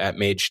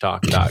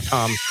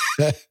hello@magetalk.com.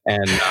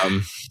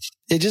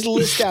 And just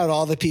list out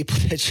all the people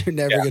that you're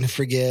never going to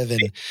forgive, and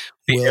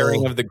the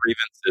airing of the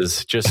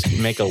grievances. Just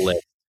make a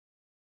list.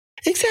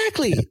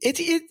 Exactly.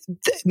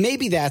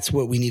 Maybe that's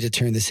what we need to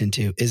turn this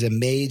into: is a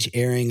mage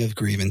airing of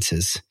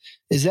grievances.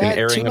 Is that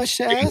too much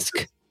to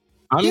ask?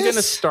 I'm going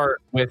to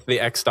start with the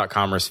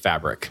X.commerce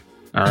fabric.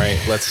 All right,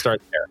 let's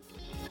start there.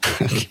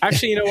 Okay.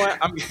 Actually, you know what?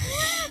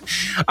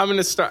 I'm going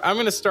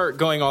to start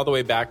going all the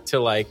way back to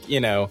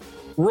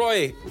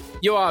Roy,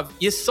 Yoav,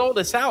 you sold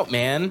us out,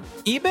 man.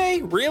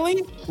 eBay?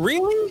 Really?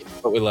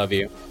 But we love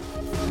you.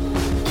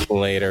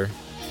 Later.